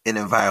an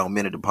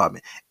environmental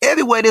department.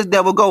 Everywhere this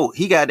devil go,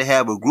 he got to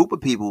have a group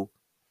of people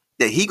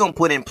that he gonna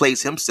put in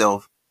place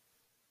himself,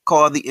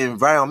 called the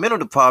environmental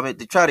department,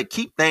 to try to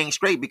keep things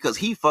straight, because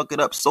he fucked it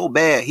up so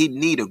bad. He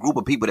need a group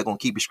of people that gonna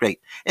keep it straight,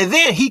 and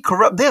then he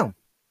corrupt them.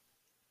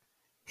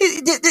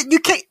 You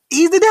can't.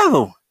 He's the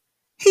devil.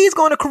 He's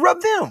going to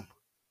corrupt them.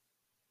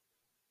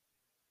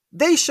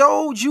 They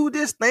showed you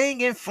this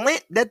thing in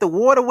Flint that the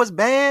water was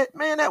bad.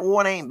 Man, that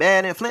water ain't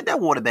bad in Flint.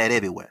 That water bad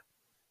everywhere.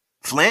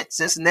 Flint,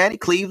 Cincinnati,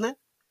 Cleveland.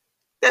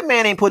 That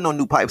man ain't putting no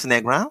new pipes in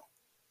that ground.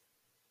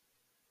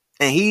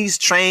 And he's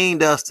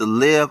trained us to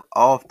live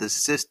off the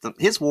system,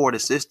 his water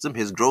system,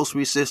 his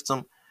grocery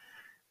system.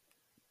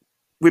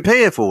 We're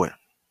paying for it.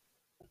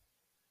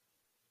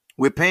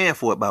 We're paying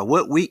for it by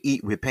what we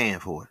eat. We're paying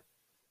for it.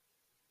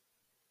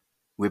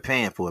 We're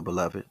paying for it,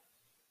 beloved.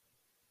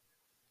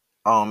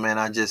 Oh man,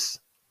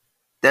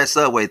 that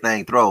Subway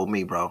thing throwed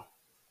me, bro.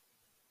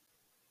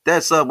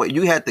 That Subway,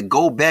 you had to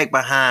go back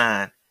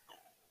behind.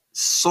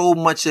 So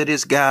much of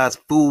this guy's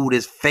food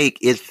is fake.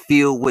 It's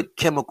filled with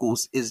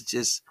chemicals. It's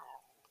just,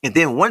 and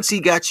then once he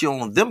got you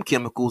on them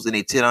chemicals and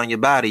they tear on your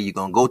body, you're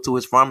gonna go to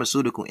his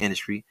pharmaceutical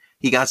industry.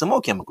 He got some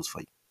more chemicals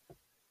for you.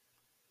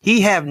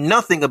 He have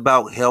nothing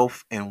about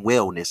health and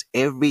wellness.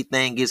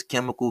 Everything is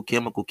chemical.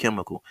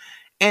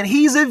 And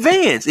he's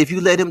advanced if you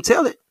let him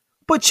tell it.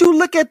 But you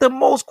look at the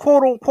most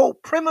quote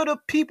unquote primitive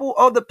people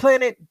of the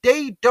planet,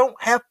 they don't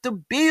have to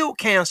build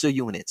cancer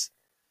units.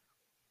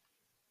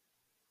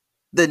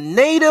 The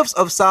natives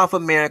of South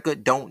America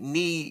don't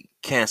need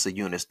cancer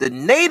units. The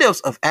natives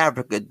of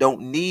Africa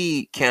don't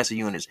need cancer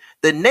units.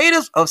 The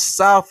natives of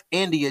South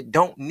India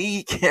don't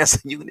need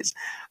cancer units.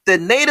 The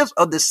natives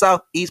of the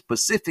Southeast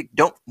Pacific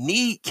don't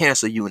need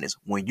cancer units.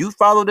 When you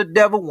follow the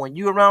devil, when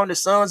you're around the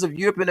sons of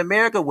Europe and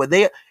America, where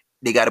they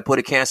got to put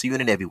a cancer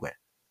unit everywhere.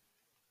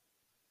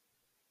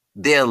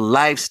 Their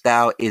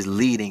lifestyle is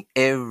leading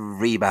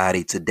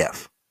everybody to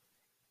death.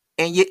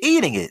 And you're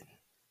eating it.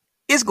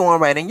 It's going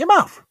right in your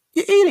mouth.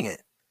 You're eating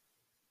it.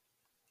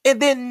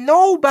 And then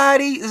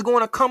nobody is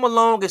going to come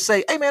along and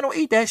say, hey man, don't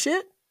eat that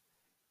shit.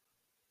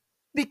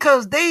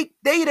 Because they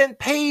done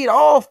paid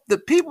off the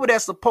people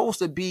that's supposed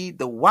to be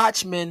the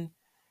watchmen.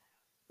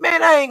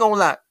 Man, I ain't gonna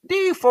lie.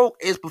 These folk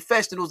is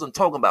professionals and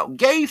talking about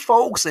gay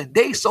folks, and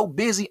they so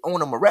busy on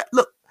them.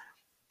 Look,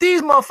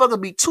 these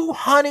motherfuckers be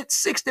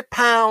 260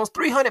 pounds,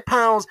 300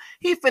 pounds.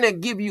 He finna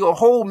give you a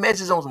whole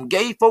message on some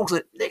gay folks.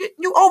 That, nigga,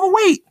 you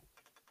overweight.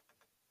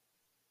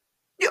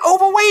 You're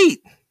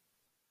overweight.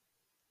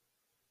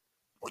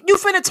 You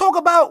finna talk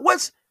about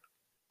what's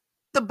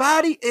the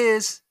body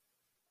is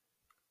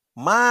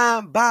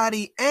mind,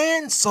 body,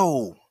 and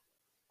soul.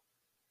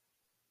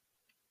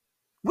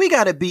 We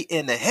got to be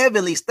in the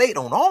heavenly state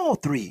on all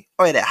three,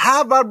 or at a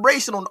high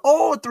vibration on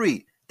all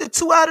three. The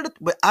two out of the,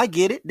 but I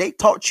get it. They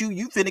taught you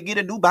finna get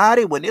a new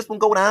body. When this one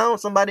go down,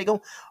 somebody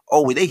go,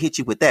 oh, they hit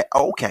you with that.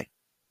 Oh, okay.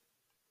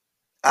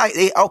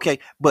 Okay.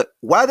 But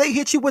while they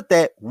hit you with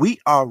that, we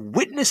are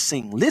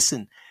witnessing.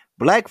 Listen,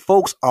 black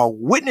folks are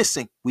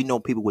witnessing. We know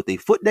people with their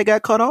foot that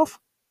got cut off.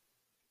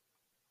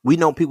 We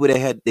know people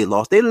that they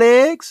lost their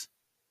legs.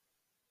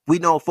 We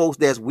know folks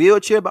that's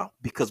wheelchair bound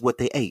because what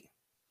they ate.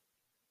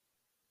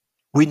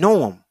 We know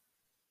them.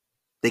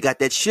 They got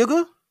that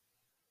sugar.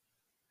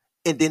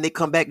 And then they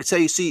come back and tell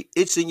you, see,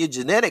 it's in your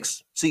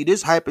genetics. See,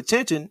 this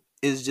hypertension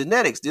is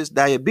genetics. This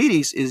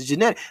diabetes is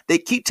genetic. They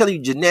keep telling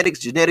you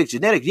genetics.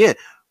 Yeah.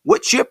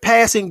 What you're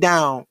passing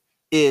down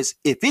is,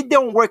 if it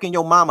don't work in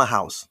your mama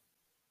house,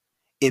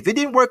 if it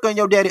didn't work on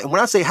your daddy, and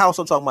when I say house,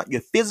 I'm talking about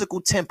your physical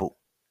temple.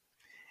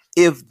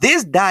 If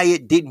this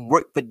diet didn't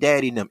work for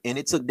daddy and them, and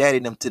it took daddy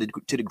and them to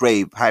the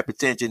grave,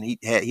 hypertension, he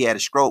had a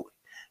stroke.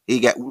 He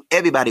got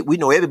everybody. We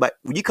know everybody.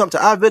 When you come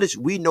to our village,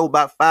 we know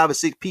about 5 or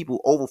 6 people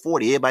over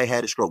 40. Everybody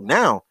had a stroke.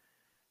 Now,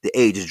 the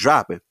age is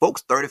dropping.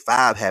 Folks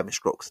 35 having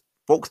strokes.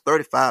 Folks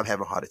 35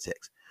 having heart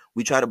attacks.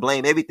 We try to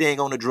blame everything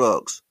on the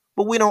drugs,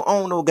 but we don't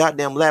own no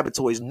goddamn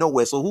laboratories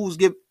nowhere. So who's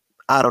give?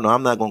 I don't know.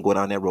 I'm not going to go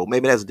down that road.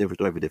 Maybe that's a different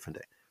story for a different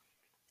day.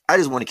 I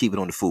just want to keep it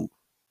on the food.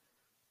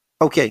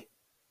 Okay.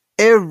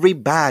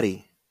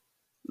 Everybody,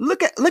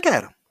 look at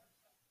them.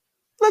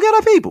 Look at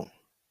our people.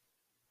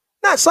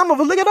 Not some of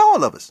us. Look at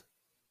all of us.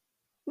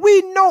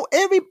 We know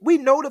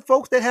the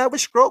folks that have a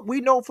stroke.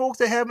 We know folks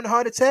that having a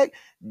heart attack,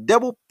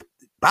 double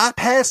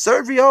bypass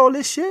surgery, all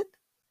this shit.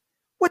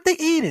 What they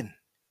eating?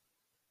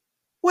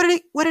 What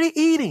are they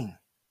eating?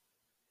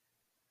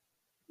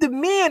 The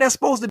men that's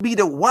supposed to be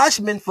the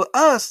watchmen for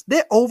us,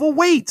 they're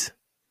overweight.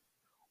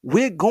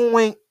 We're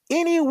going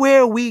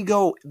anywhere we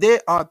go.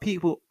 There are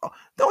people.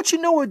 Don't you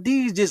know what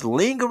these just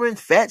lingering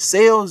fat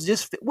cells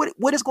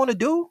what it's going to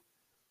do?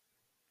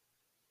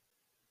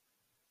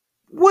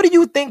 What do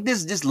you think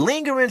this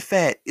lingering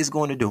fat is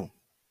going to do?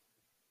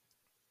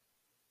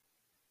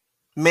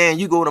 Man,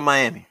 you go to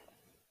Miami.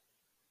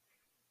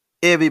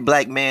 Every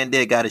black man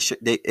there got a shirt.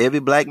 Every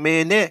black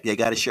man there, they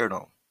got a shirt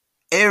on.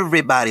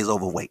 Everybody's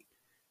overweight.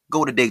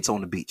 Go to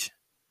Daytona Beach.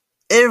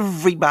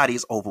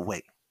 Everybody's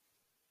overweight.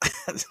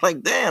 It's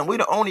like, damn, we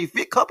the only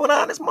fit couple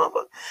down this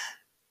motherfucker.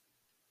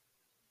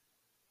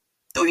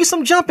 Do you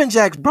some jumping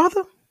jacks,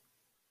 brother.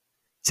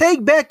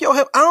 Take back your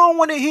help. I don't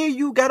want to hear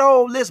you got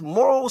all this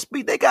moral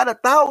speech. They got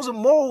 1,000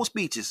 moral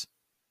speeches.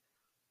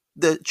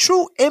 The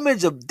true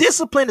image of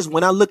discipline is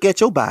when I look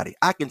at your body.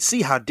 I can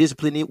see how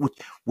disciplined it is.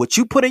 What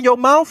you put in your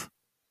mouth,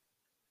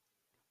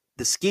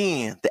 the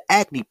skin, the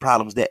acne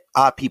problems that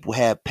our people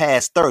have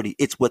past 30,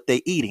 it's what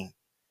they're eating.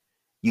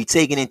 You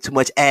taking in too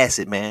much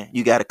acid, man.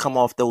 You got to come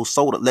off those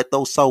sodas. Let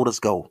those sodas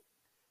go.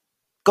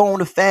 Go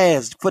on a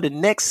fast for the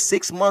next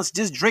 6 months.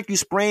 Just drink your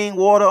spring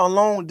water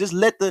alone. Just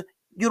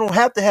you don't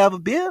have to have a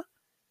beer.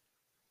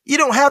 You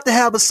don't have to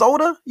have a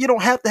soda. You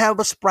don't have to have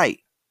a Sprite.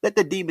 Let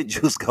the demon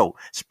juice go.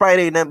 Sprite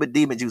ain't nothing but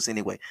demon juice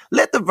anyway.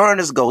 Let the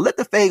Vernors go. Let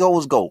the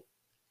Fagos go.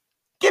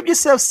 Give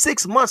yourself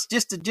 6 months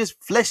just to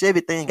flesh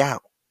everything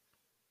out.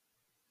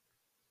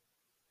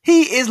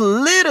 He is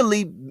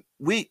literally,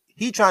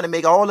 he trying to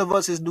make all of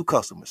us his new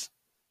customers.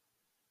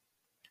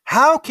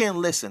 How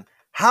can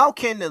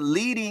the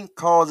leading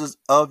causes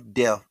of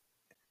death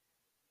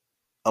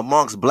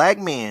amongst black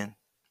men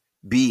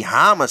be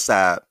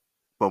homicide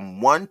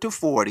from 1 to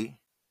 40,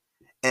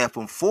 and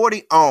from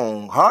 40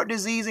 on, heart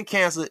disease and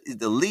cancer is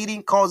the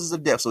leading causes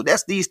of death? So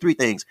that's these three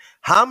things: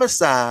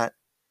 homicide,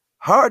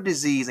 heart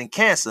disease, and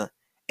cancer.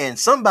 And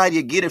somebody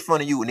will get in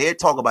front of you and they'll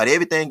talk about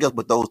everything else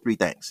but those three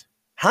things.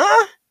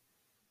 Huh?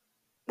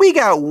 We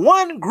got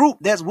one group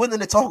that's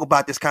willing to talk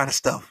about this kind of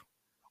stuff.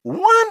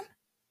 One?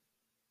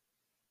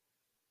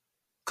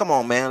 Come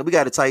on, man. We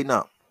got to tighten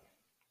up.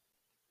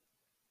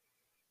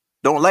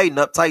 Don't lighten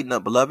up, tighten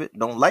up, beloved.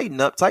 Don't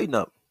lighten up, tighten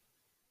up.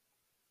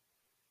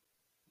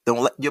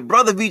 Your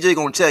brother VJ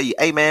gonna tell you,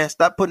 hey man,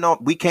 stop putting on.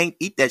 We can't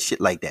eat that shit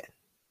like that.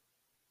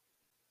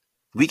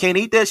 We can't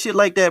eat that shit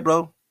like that,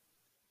 bro.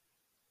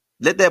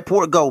 Let that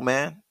pork go,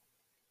 man.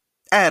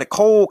 I had a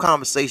cold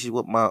conversation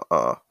with my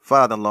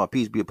father-in-law.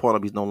 Peace be upon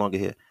him. He's no longer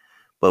here.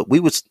 But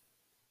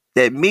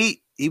that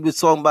meat, he was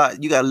talking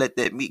about, you gotta let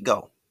that meat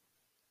go.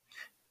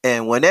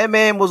 And when that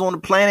man was on the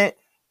planet,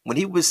 when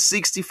he was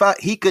 65,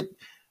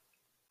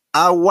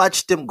 I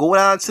watched him go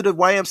down to the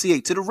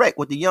YMCA, to the rec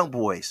with the young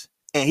boys.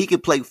 And he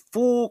could play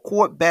full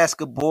court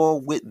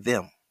basketball with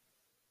them.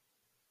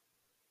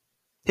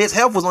 His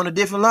health was on a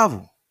different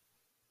level.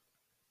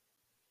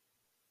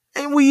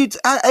 And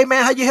hey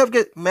man, how your health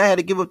get? Man, I had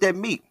to give up that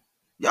meat.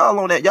 Y'all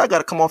on that. Y'all got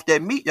to come off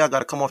that meat. Y'all got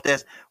to come off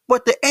that.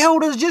 But the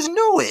elders just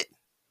knew it.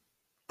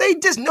 They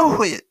just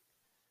knew it.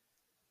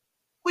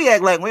 We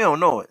act like we don't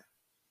know it.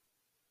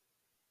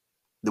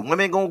 The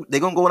women they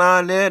gonna go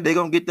down there. They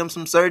gonna get them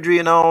some surgery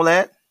and all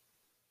that.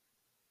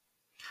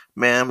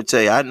 Man, I'm gonna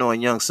tell you, I know a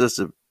young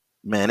sister.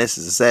 Man, this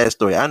is a sad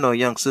story. I know a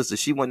young sister.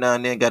 She went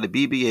down there and got a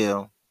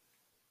BBL,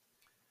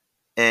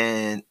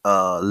 and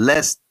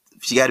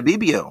she got a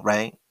BBL,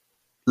 right?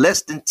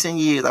 Less than 10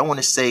 years, I want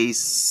to say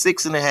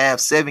 6.5,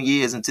 7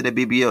 years into the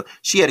BBL,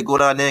 she had to go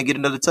down there and get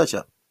another touch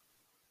up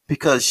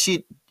because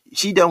she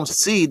don't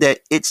see that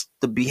it's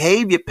the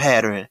behavior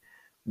pattern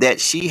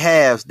that she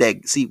has.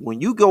 That see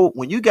when you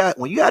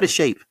got a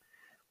shape,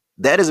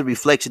 that is a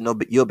reflection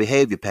of your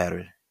behavior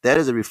pattern. That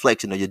is a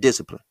reflection of your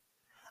discipline.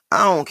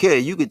 I don't care.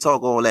 You can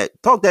talk all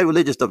that, talk that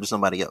religious stuff to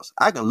somebody else.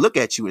 I can look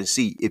at you and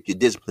see if you're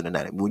disciplined or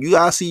not. When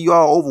I see you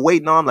all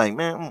overweight, and I'm like,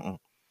 man. Mm-mm.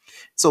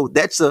 So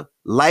that's a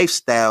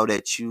lifestyle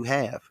that you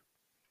have.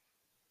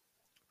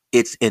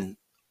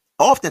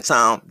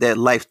 Oftentimes that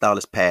lifestyle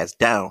is passed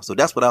down. So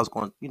that's what I was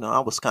going, I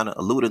was kind of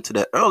alluding to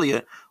that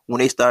earlier when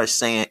they started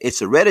saying it's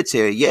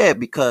hereditary. Yeah,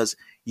 because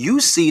you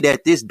see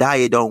that this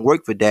diet don't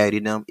work for daddy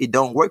and them. It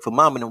don't work for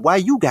mom and them. Why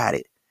you got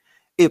it?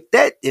 If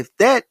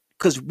that,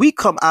 because we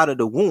come out of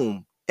the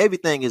womb,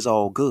 everything is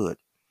all good.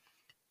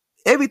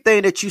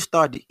 Everything that you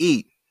start to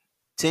eat,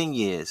 10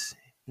 years,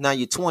 now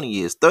you're 20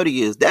 years, 30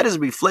 years, that is a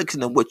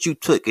reflection of what you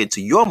took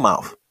into your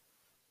mouth.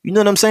 You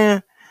know what I'm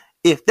saying?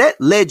 If that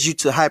led you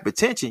to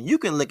hypertension, you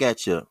can look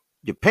at your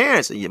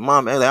parents and your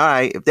mom and like, all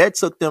right, if that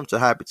took them to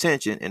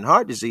hypertension and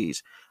heart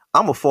disease,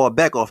 I'm going to fall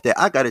back off that.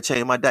 I got to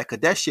change my diet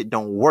because that shit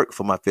don't work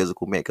for my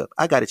physical makeup.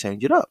 I got to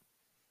change it up.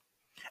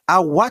 I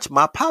watched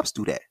my pops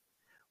do that.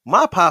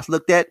 My pops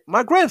looked at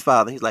my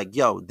grandfather. He's like,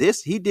 yo,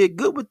 he did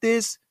good with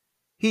this.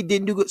 He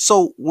didn't do good.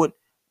 So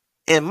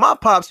and my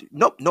pops,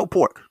 nope, no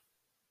pork.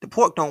 The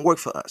pork don't work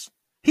for us.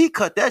 He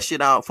cut that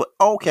shit out for,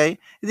 okay,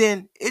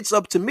 then it's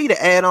up to me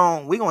to add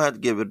on. We're going to have to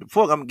get rid of the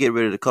pork. I'm going to get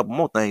rid of a couple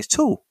more things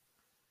too.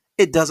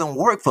 It doesn't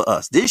work for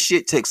us. This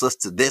shit takes us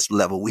to this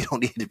level. We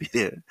don't need to be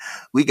there.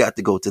 We got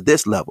to go to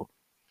this level.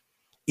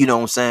 You know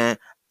what I'm saying?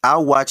 I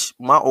watch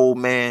my old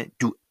man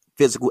do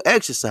physical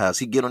exercise.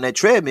 He get on that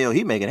treadmill.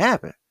 He make it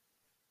happen.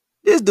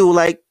 This dude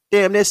like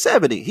damn near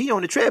 70. He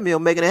on the treadmill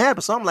making it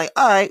happen. So I'm like,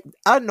 all right,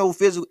 I know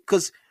physical,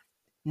 because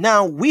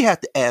now we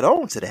have to add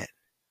on to that.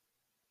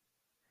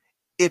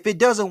 If it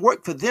doesn't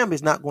work for them,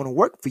 it's not going to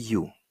work for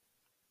you.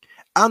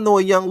 I know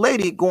a young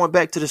lady, going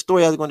back to the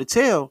story I was going to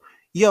tell,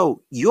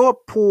 yo, your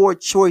poor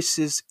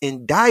choices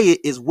in diet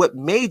is what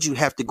made you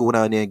have to go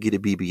down there and get a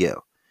BBL.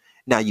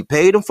 Now, you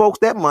paid them folks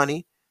that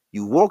money.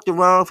 You walked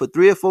around for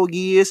 3 or 4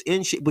 years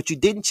in shit, but you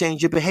didn't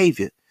change your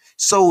behavior.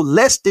 So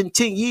less than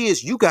 10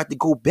 years, you got to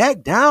go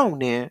back down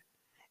there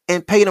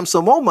and pay them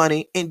some more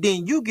money. And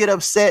then you get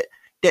upset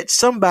that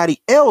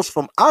somebody else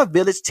from our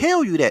village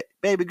tell you that,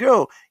 baby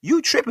girl,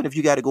 you tripping if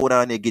you got to go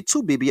down there and get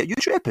 2 BBL. You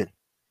tripping.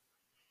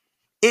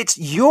 It's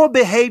your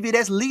behavior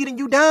that's leading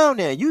you down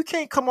there. You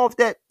can't come off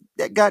that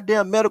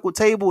goddamn medical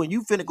table and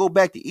you finna go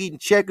back to eating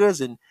Checkers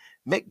and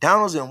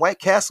McDonald's and White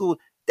Castle.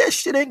 That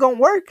shit ain't gonna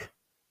work.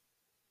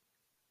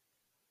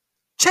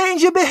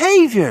 Change your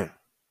behavior.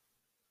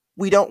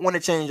 We don't want to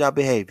change our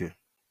behavior.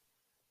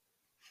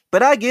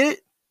 But I get it.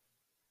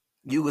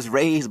 You was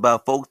raised by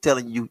folks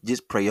telling you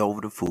just pray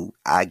over the food.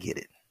 I get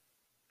it.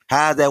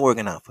 How's that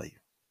working out for you?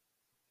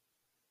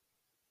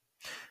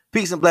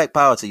 Peace and black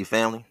power to your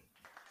family.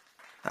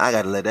 I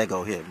gotta let that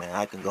go here, man.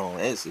 I can go on.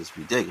 It's just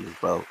ridiculous,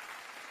 bro.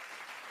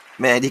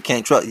 Man, you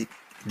can't trust.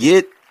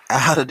 Get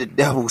out of the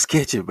devil's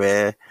kitchen,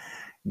 man.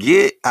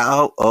 Get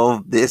out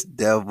of this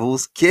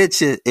devil's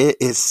kitchen. It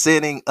is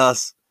sending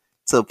us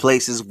to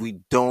places we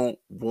don't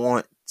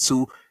want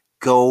to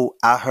go.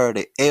 I heard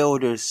an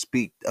elder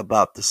speak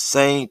about the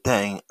same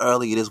thing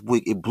earlier this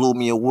week. It blew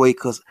me away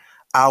because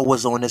I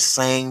was on the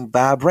same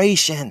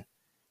vibration.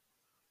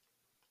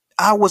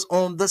 I was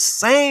on the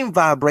same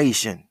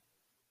vibration.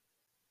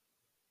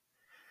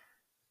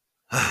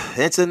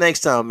 Until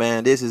next time,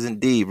 man. This is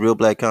indeed Real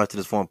Black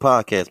Consciousness Forum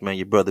Podcast, man.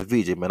 Your brother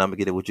VJ, man. I'm gonna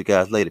get it with you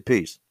guys later.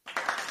 Peace.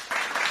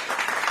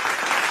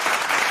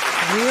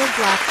 Real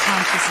Black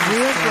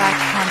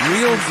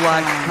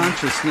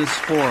Consciousness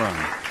Forum.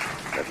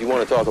 Now, if you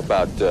want to talk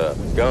about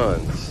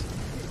guns,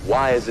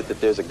 why is it that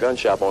there's a gun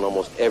shop on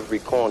almost every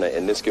corner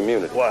in this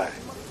community? Why?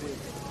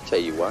 Tell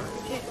you why.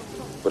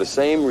 For the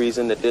same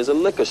reason that there's a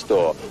liquor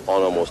store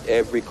on almost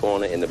every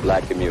corner in the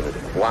black community.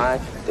 Why?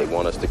 They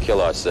want us to kill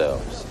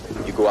ourselves.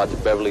 You go out to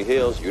Beverly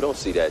Hills, you don't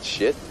see that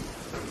shit.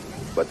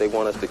 But they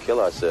want us to kill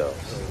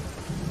ourselves.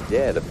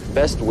 Yeah, the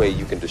best way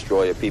you can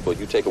destroy a people,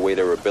 you take away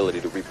their ability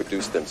to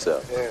reproduce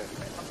themselves. Yeah.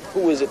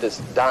 Who is it that's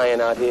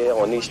dying out here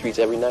on these streets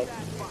every night?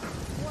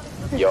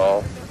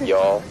 Y'all.